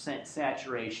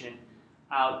 saturation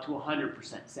out to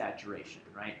 100% saturation,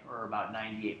 right? Or about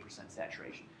 98%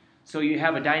 saturation. So you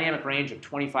have a dynamic range of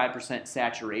 25%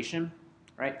 saturation,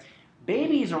 right?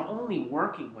 Babies are only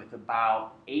working with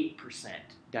about 8%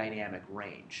 dynamic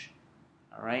range,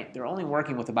 all right? They're only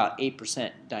working with about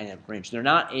 8% dynamic range. They're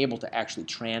not able to actually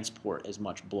transport as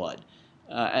much blood,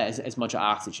 as much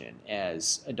oxygen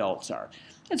as adults are.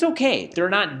 It's okay. They're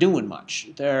not doing much.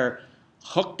 They're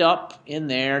hooked up in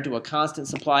there to a constant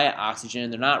supply of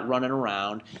oxygen. They're not running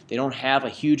around. They don't have a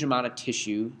huge amount of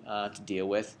tissue to deal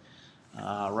with,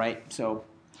 right? So,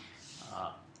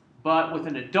 but with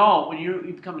an adult, when you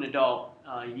become an adult,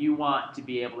 you want to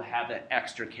be able to have that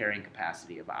extra carrying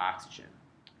capacity of oxygen.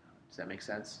 Does that make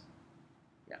sense?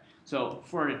 Yeah. So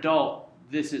for an adult,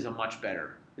 this is a much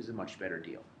better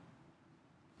deal.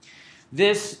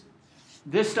 This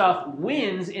stuff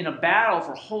wins in a battle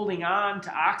for holding on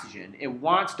to oxygen. It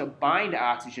wants to bind to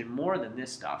oxygen more than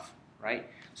this stuff, right?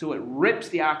 So it rips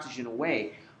the oxygen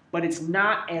away, but it's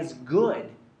not as good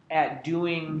at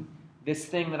doing this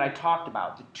thing that I talked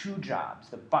about, the two jobs,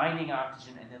 the binding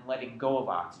oxygen and then letting go of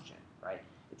oxygen, right?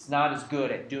 It's not as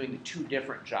good at doing the two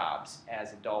different jobs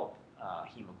as adult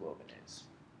hemoglobin is,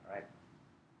 right?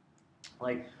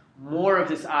 Like more of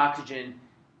this oxygen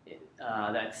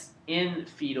that's in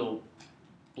fetal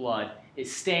blood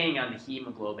is staying on the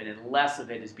hemoglobin and less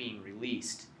of it is being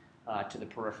released to the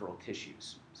peripheral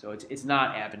tissues. So it's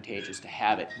not advantageous to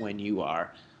have it when you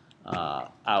are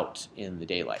out in the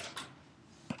daylight.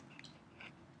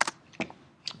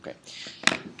 Okay.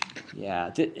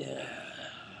 Yeah.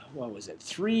 What was it?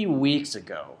 3 weeks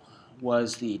ago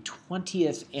was the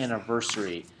 20th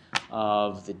anniversary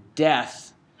of the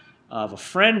death of a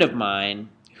friend of mine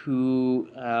who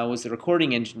was the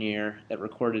recording engineer that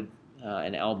recorded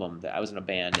an album. That I was in a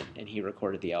band and he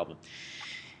recorded the album.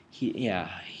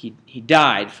 He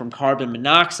died from carbon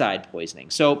monoxide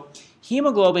poisoning. So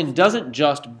hemoglobin doesn't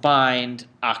just bind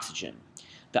oxygen.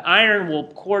 The iron will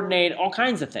coordinate all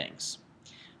kinds of things,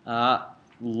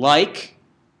 like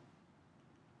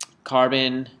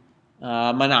carbon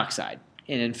monoxide.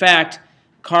 And in fact,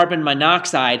 carbon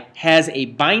monoxide has a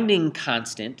binding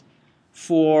constant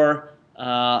for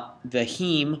the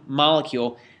heme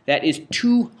molecule that is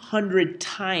 200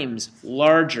 times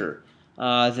larger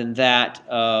than that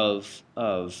of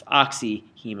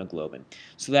oxyhemoglobin.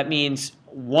 So that means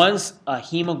once a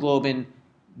hemoglobin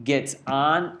gets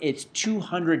on, it's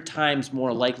 200 times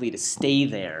more likely to stay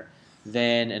there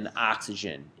than an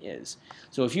oxygen is.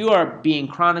 So if you are being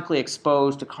chronically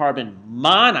exposed to carbon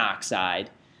monoxide,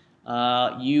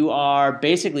 you are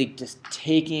basically just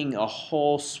taking a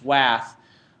whole swath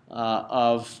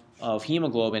of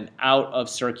hemoglobin out of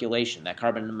circulation. That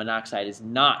carbon monoxide is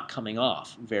not coming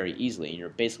off very easily, and you're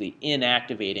basically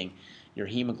inactivating your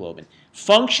hemoglobin,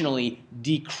 functionally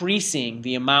decreasing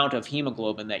the amount of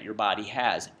hemoglobin that your body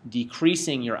has,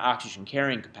 decreasing your oxygen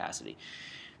carrying capacity.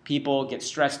 People get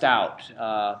stressed out.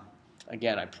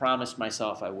 Again, I promised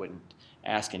myself I wouldn't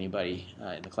ask anybody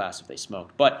in the class if they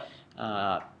smoked, but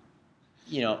I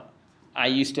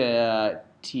used to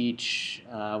teach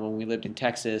when we lived in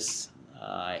Texas.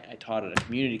 I taught at a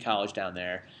community college down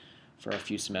there for a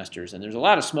few semesters, and there's a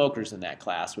lot of smokers in that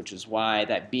class, which is why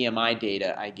that BMI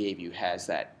data I gave you has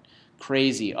that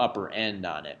crazy upper end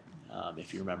on it.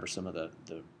 if you remember some of the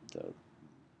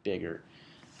bigger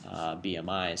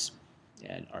BMIs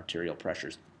and arterial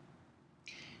pressures.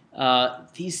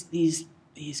 These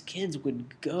kids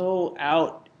would go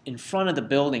out in front of the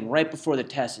building right before the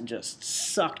test and just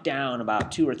suck down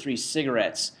about 2 or 3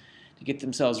 cigarettes to get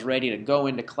themselves ready to go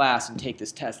into class and take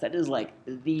this test. That is like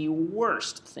the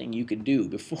worst thing you could do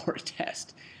before a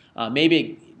test.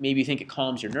 Maybe you think it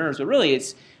calms your nerves, but really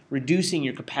it's reducing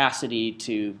your capacity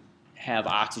to have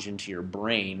oxygen to your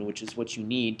brain, which is what you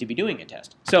need to be doing a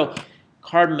test. So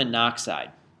carbon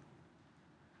monoxide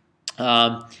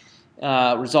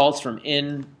results from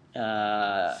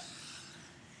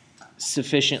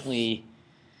insufficiently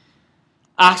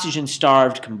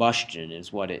oxygen-starved combustion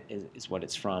is what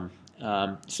it's from.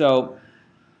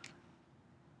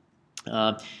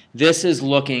 This is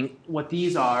looking. What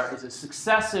these are is a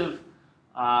successive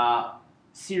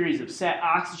series of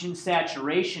oxygen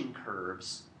saturation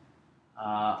curves,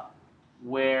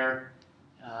 where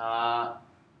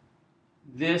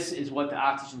this is what the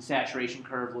oxygen saturation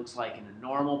curve looks like in a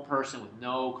normal person with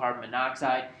no carbon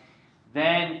monoxide.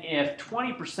 Then if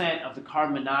 20% of the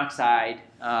carbon monoxide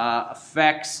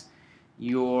affects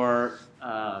your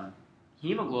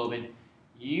hemoglobin,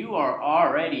 you are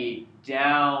already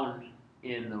down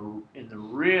in the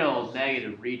real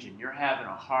negative region. You're having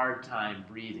a hard time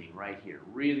breathing right here,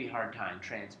 really hard time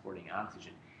transporting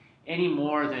oxygen. Any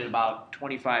more than about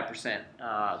 25%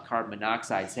 carbon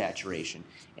monoxide saturation,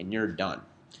 and you're done.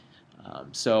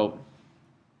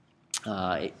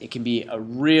 It can be a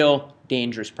real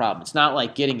dangerous problem. It's not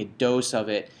like getting a dose of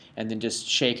it and then just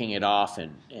shaking it off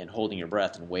and holding your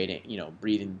breath and waiting,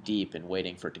 breathing deep and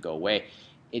waiting for it to go away.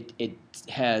 It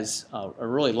has a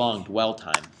really long dwell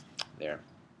time there.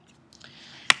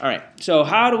 All right, so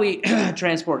how do we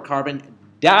transport carbon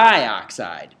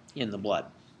dioxide in the blood?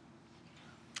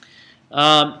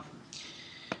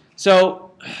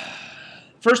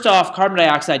 First off, carbon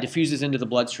dioxide diffuses into the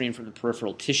bloodstream from the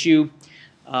peripheral tissue.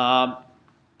 About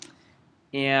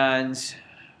 7%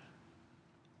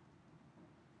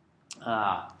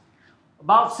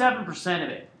 of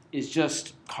it is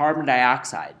just carbon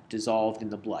dioxide dissolved in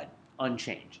the blood,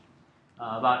 unchanged.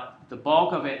 About the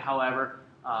bulk of it, however,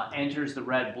 enters the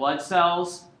red blood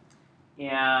cells,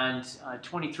 and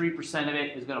 23% of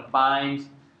it is going to bind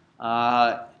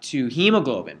to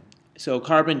hemoglobin. So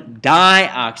carbon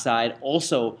dioxide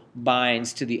also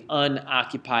binds to the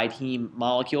unoccupied heme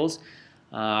molecules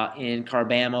in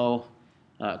carbamino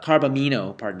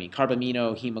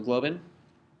hemoglobin.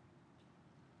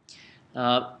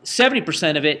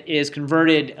 70% of it is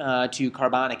converted to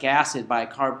carbonic acid by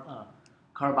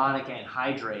carbonic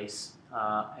anhydrase,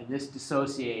 and this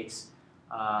dissociates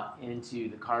into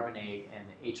the carbonate and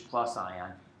the H+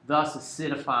 ion, thus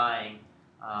acidifying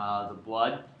the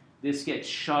blood. This gets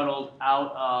shuttled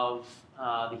out of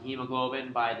the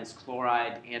hemoglobin by this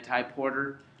chloride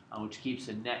antiporter, which keeps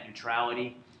a net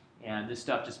neutrality, and this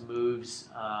stuff just moves.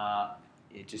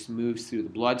 It just moves through the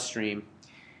bloodstream.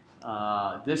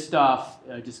 This stuff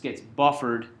just gets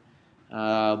buffered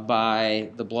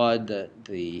by the blood,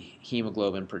 the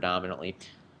hemoglobin predominantly.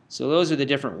 So those are the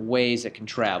different ways it can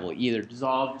travel. Either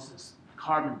dissolved as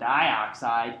carbon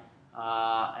dioxide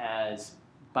as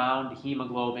bound to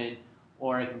hemoglobin,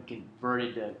 or it can convert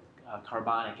it to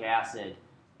carbonic acid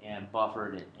and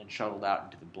buffered and shuttled out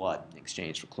into the blood in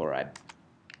exchange for chloride.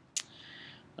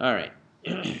 All right.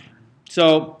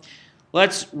 So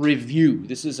let's review.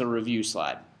 This is a review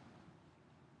slide.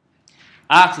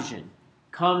 Oxygen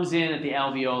comes in at the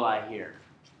alveoli here,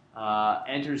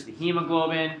 enters the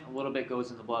hemoglobin, a little bit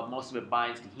goes in the blood, most of it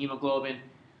binds to hemoglobin,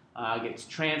 gets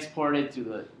transported through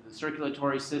the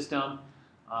circulatory system,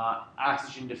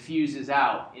 oxygen diffuses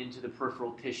out into the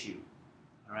peripheral tissue.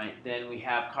 All right, then we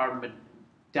have carbon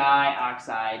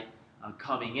dioxide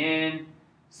coming in.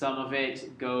 Some of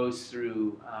it goes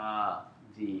through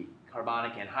the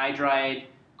carbonic anhydride,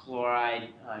 chloride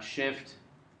shift,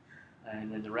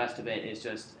 and then the rest of it is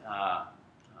just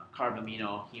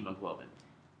carbamino hemoglobin.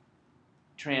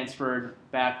 Transferred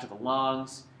back to the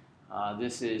lungs.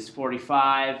 This is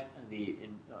 45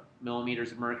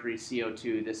 millimeters of mercury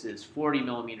CO2. This is 40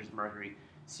 millimeters of mercury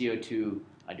CO2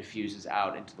 diffuses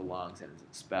out into the lungs and is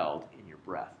expelled in your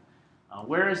breath.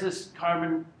 Where is this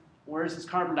carbon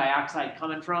dioxide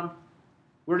coming from?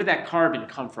 Where did that carbon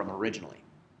come from originally?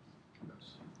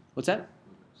 What's that?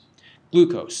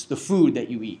 Glucose, the food that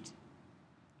you eat.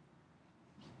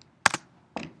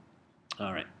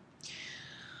 All right.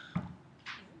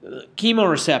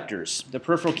 Chemoreceptors, the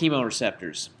peripheral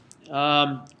chemoreceptors.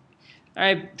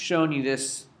 I've shown you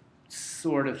this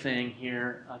sort of thing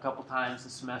here a couple times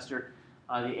this semester.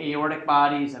 The aortic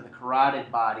bodies and the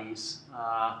carotid bodies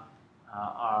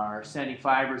are sending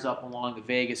fibers up along the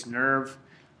vagus nerve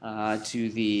to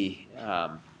the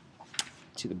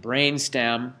brain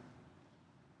stem.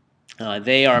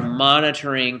 They are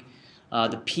monitoring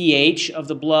the pH of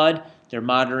the blood. They're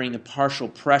monitoring the partial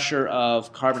pressure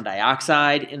of carbon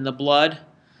dioxide in the blood,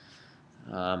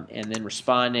 and then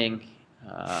responding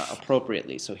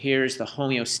appropriately. So here's the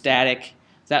homeostatic.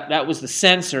 That was the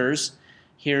sensors.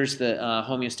 Here's the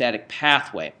homeostatic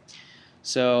pathway.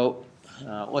 So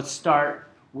let's start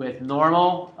with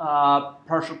normal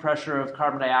partial pressure of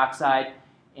carbon dioxide,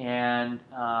 and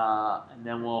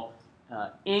then we'll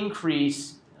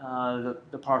increase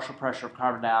the partial pressure of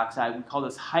carbon dioxide. We call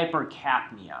this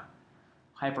hypercapnia.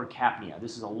 Hypercapnia.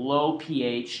 This is a low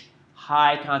pH,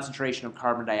 high concentration of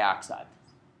carbon dioxide.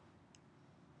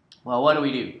 Well, what do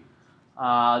we do?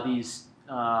 These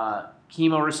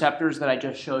chemoreceptors that I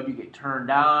just showed you get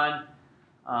turned on,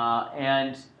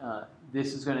 and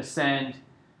this is going to send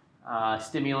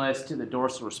stimulus to the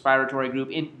dorsal respiratory group,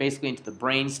 basically into the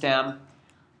brainstem.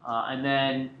 And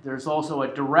then there's also a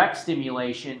direct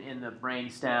stimulation in the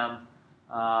brainstem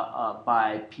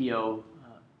by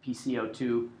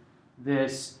PCO2.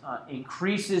 This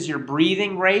increases your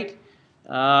breathing rate,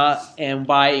 and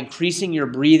by increasing your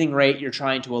breathing rate, you're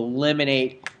trying to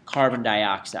eliminate carbon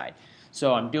dioxide.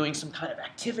 So I'm doing some kind of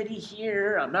activity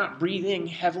here. I'm not breathing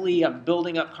heavily. I'm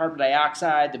building up carbon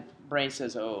dioxide. The brain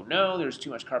says, oh no, there's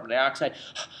too much carbon dioxide.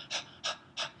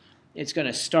 It's going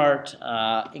to start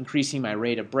increasing my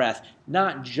rate of breath,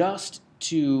 not just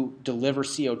to deliver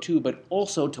CO2, but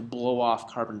also to blow off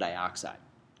carbon dioxide.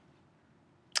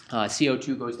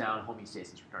 CO2 goes down,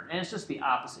 homeostasis return. And it's just the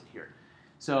opposite here.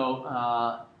 So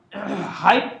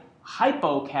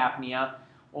hypocapnia,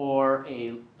 or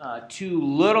too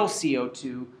little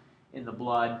CO2 in the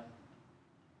blood,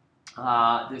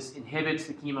 this inhibits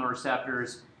the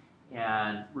chemoreceptors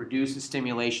and reduces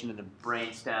stimulation in the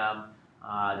brainstem.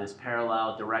 This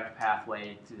parallel direct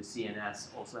pathway to the CNS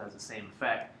also has the same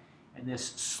effect. And this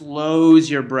slows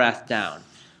your breath down.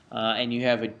 And you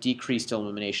have a decreased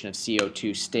elimination of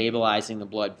CO2, stabilizing the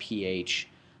blood pH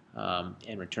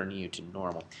and returning you to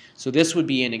normal. So this would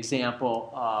be an example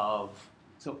of,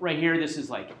 so right here, this is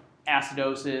like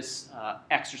acidosis.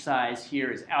 Exercise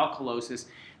here is alkalosis.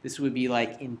 This would be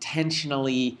like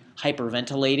intentionally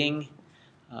hyperventilating,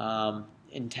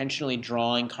 intentionally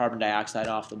drawing carbon dioxide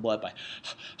off the blood by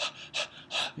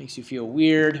makes you feel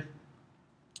weird,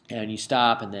 and you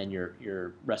stop, and then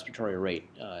your respiratory rate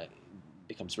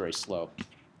becomes very slow.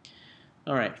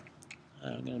 All right,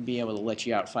 I'm going to be able to let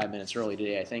you out 5 minutes early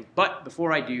today, I think. But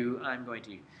before I do, I'm going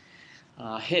to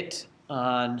hit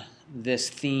on this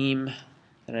theme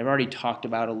that I've already talked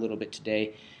about a little bit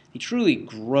today, the truly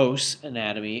gross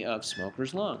anatomy of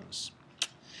smokers' lungs.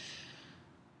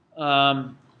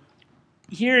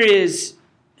 Here is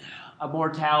a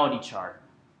mortality chart.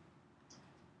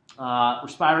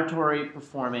 Respiratory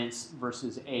performance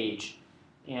versus age.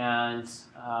 And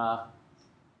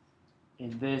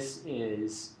this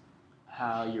is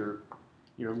how your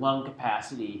lung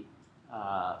capacity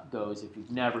goes if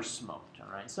you've never smoked.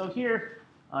 All right. So here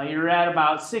you're at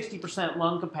about 60%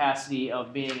 lung capacity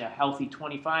of being a healthy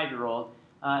 25-year-old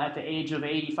at the age of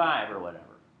 85 or whatever.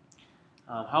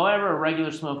 However, a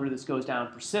regular smoker, this goes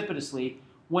down precipitously.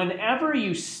 Whenever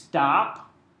you stop,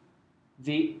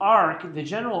 the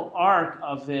general arc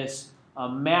of this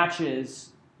matches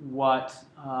what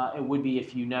it would be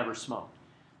if you never smoked.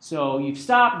 So you've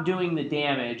stopped doing the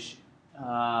damage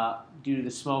due to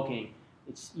the smoking.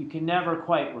 You can never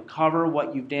quite recover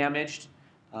what you've damaged,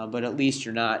 but at least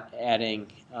you're not adding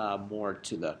more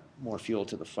fuel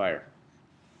to the fire.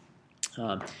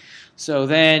 So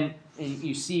then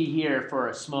you see here for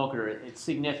a smoker, it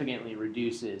significantly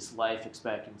reduces life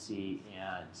expectancy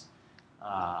and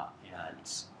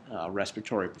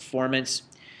respiratory performance.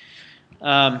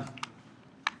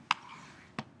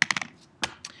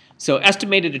 So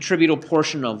estimated attributable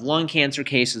portion of lung cancer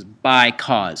cases by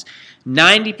cause.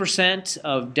 90%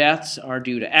 of deaths are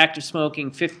due to active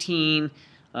smoking. 15%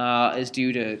 is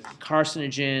due to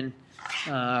carcinogen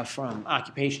from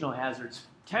occupational hazards.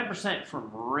 10% from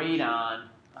radon.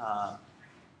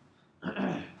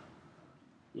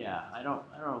 Yeah, I don't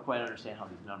quite understand how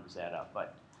these numbers add up,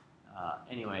 but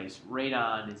anyways,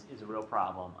 radon is a real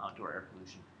problem, outdoor air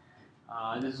pollution.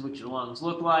 This is what your lungs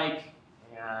look like,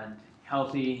 and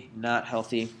healthy, not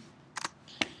healthy.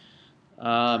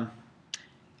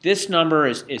 This number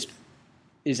is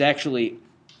actually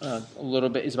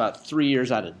is about 3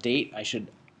 years out of date. I should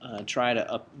try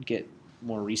to get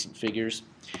more recent figures.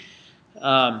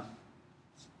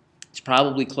 It's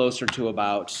probably closer to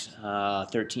about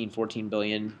 13, 14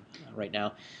 billion right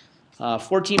now.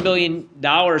 $14 billion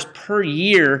per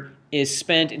year is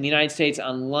spent in the United States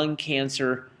on lung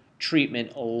cancer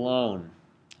treatment alone.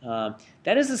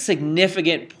 That is a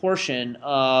significant portion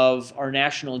of our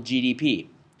national GDP.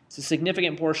 It's a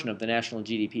significant portion of the national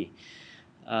GDP.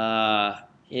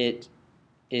 It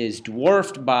is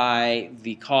dwarfed by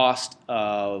the cost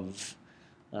of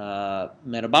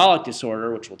metabolic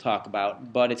disorder, which we'll talk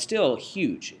about, but it's still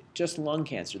huge. Just lung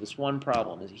cancer, this one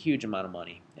problem, is a huge amount of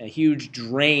money, a huge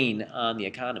drain on the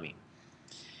economy.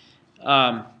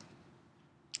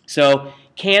 So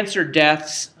cancer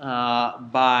deaths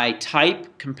by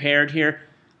type compared here.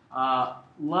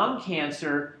 Lung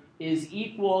cancer is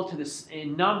equal to this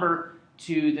in number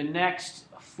to the next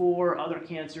 4 other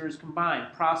cancers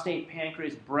combined: prostate,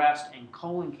 pancreas, breast, and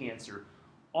colon cancer.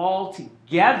 All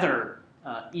together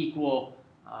equal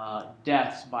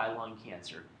deaths by lung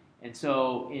cancer. And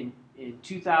so in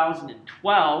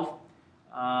 2012,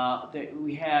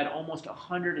 we had almost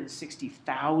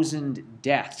 160,000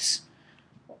 deaths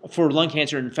for lung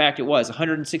cancer. In fact, it was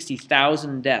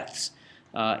 160,000 deaths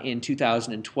in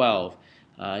 2012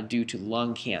 due to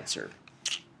lung cancer.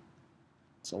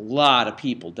 It's a lot of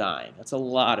people dying. That's a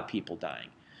lot of people dying.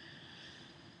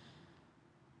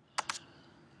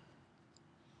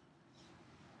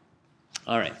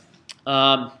 All right.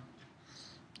 A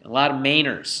lot of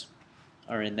Mainers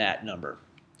are in that number.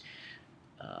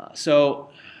 So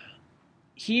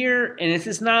here, and this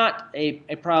is not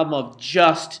a problem of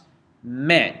just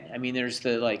men. I mean, there's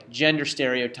the gender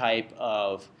stereotype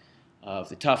of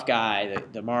the tough guy,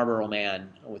 the Marlboro man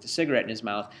with a cigarette in his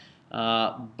mouth.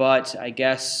 But I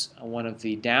guess one of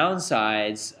the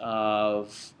downsides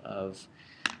of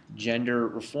gender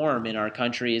reform in our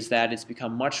country is that it's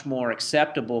become much more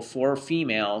acceptable for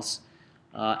females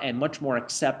and more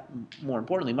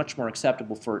importantly, much more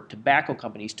acceptable for tobacco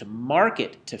companies to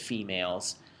market to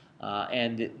females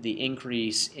and the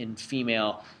increase in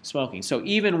female smoking. So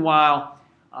even while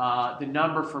the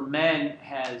number for men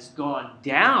has gone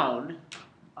down,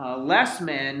 less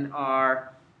men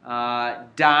are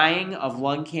dying of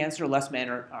lung cancer, less men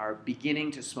are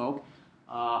beginning to smoke.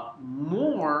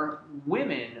 More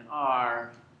women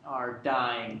are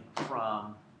dying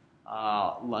from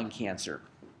lung cancer.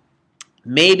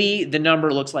 Maybe the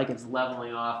number looks like it's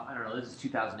leveling off. I don't know. This is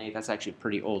 2008. That's actually a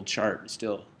pretty old chart.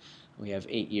 Still, we have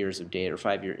 8 years of data, or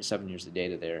 7 years of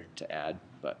data there to add.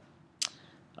 But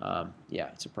yeah,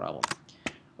 it's a problem.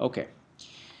 Okay.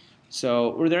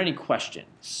 So, were there any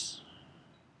questions?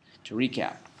 To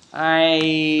recap,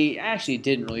 I actually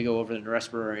didn't really go over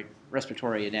the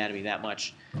respiratory anatomy that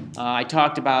much. I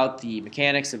talked about the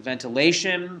mechanics of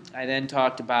ventilation. I then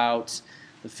talked about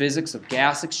the physics of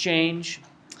gas exchange.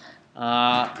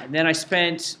 And then I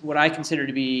spent what I consider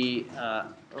to be,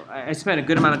 I spent a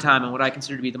good amount of time on what I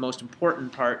consider to be the most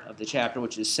important part of the chapter,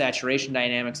 which is saturation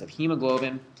dynamics of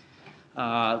hemoglobin.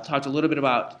 Talked a little bit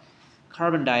about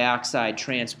carbon dioxide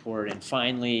transport, and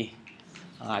finally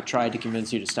I tried to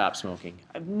convince you to stop smoking.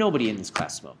 Nobody in this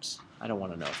class smokes. I don't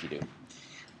want to know if you do.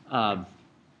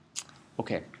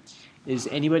 Okay. Is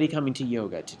anybody coming to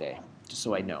yoga today? Just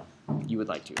so I know. You would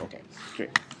like to. Okay,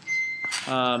 great.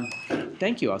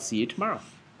 Thank you. I'll see you tomorrow.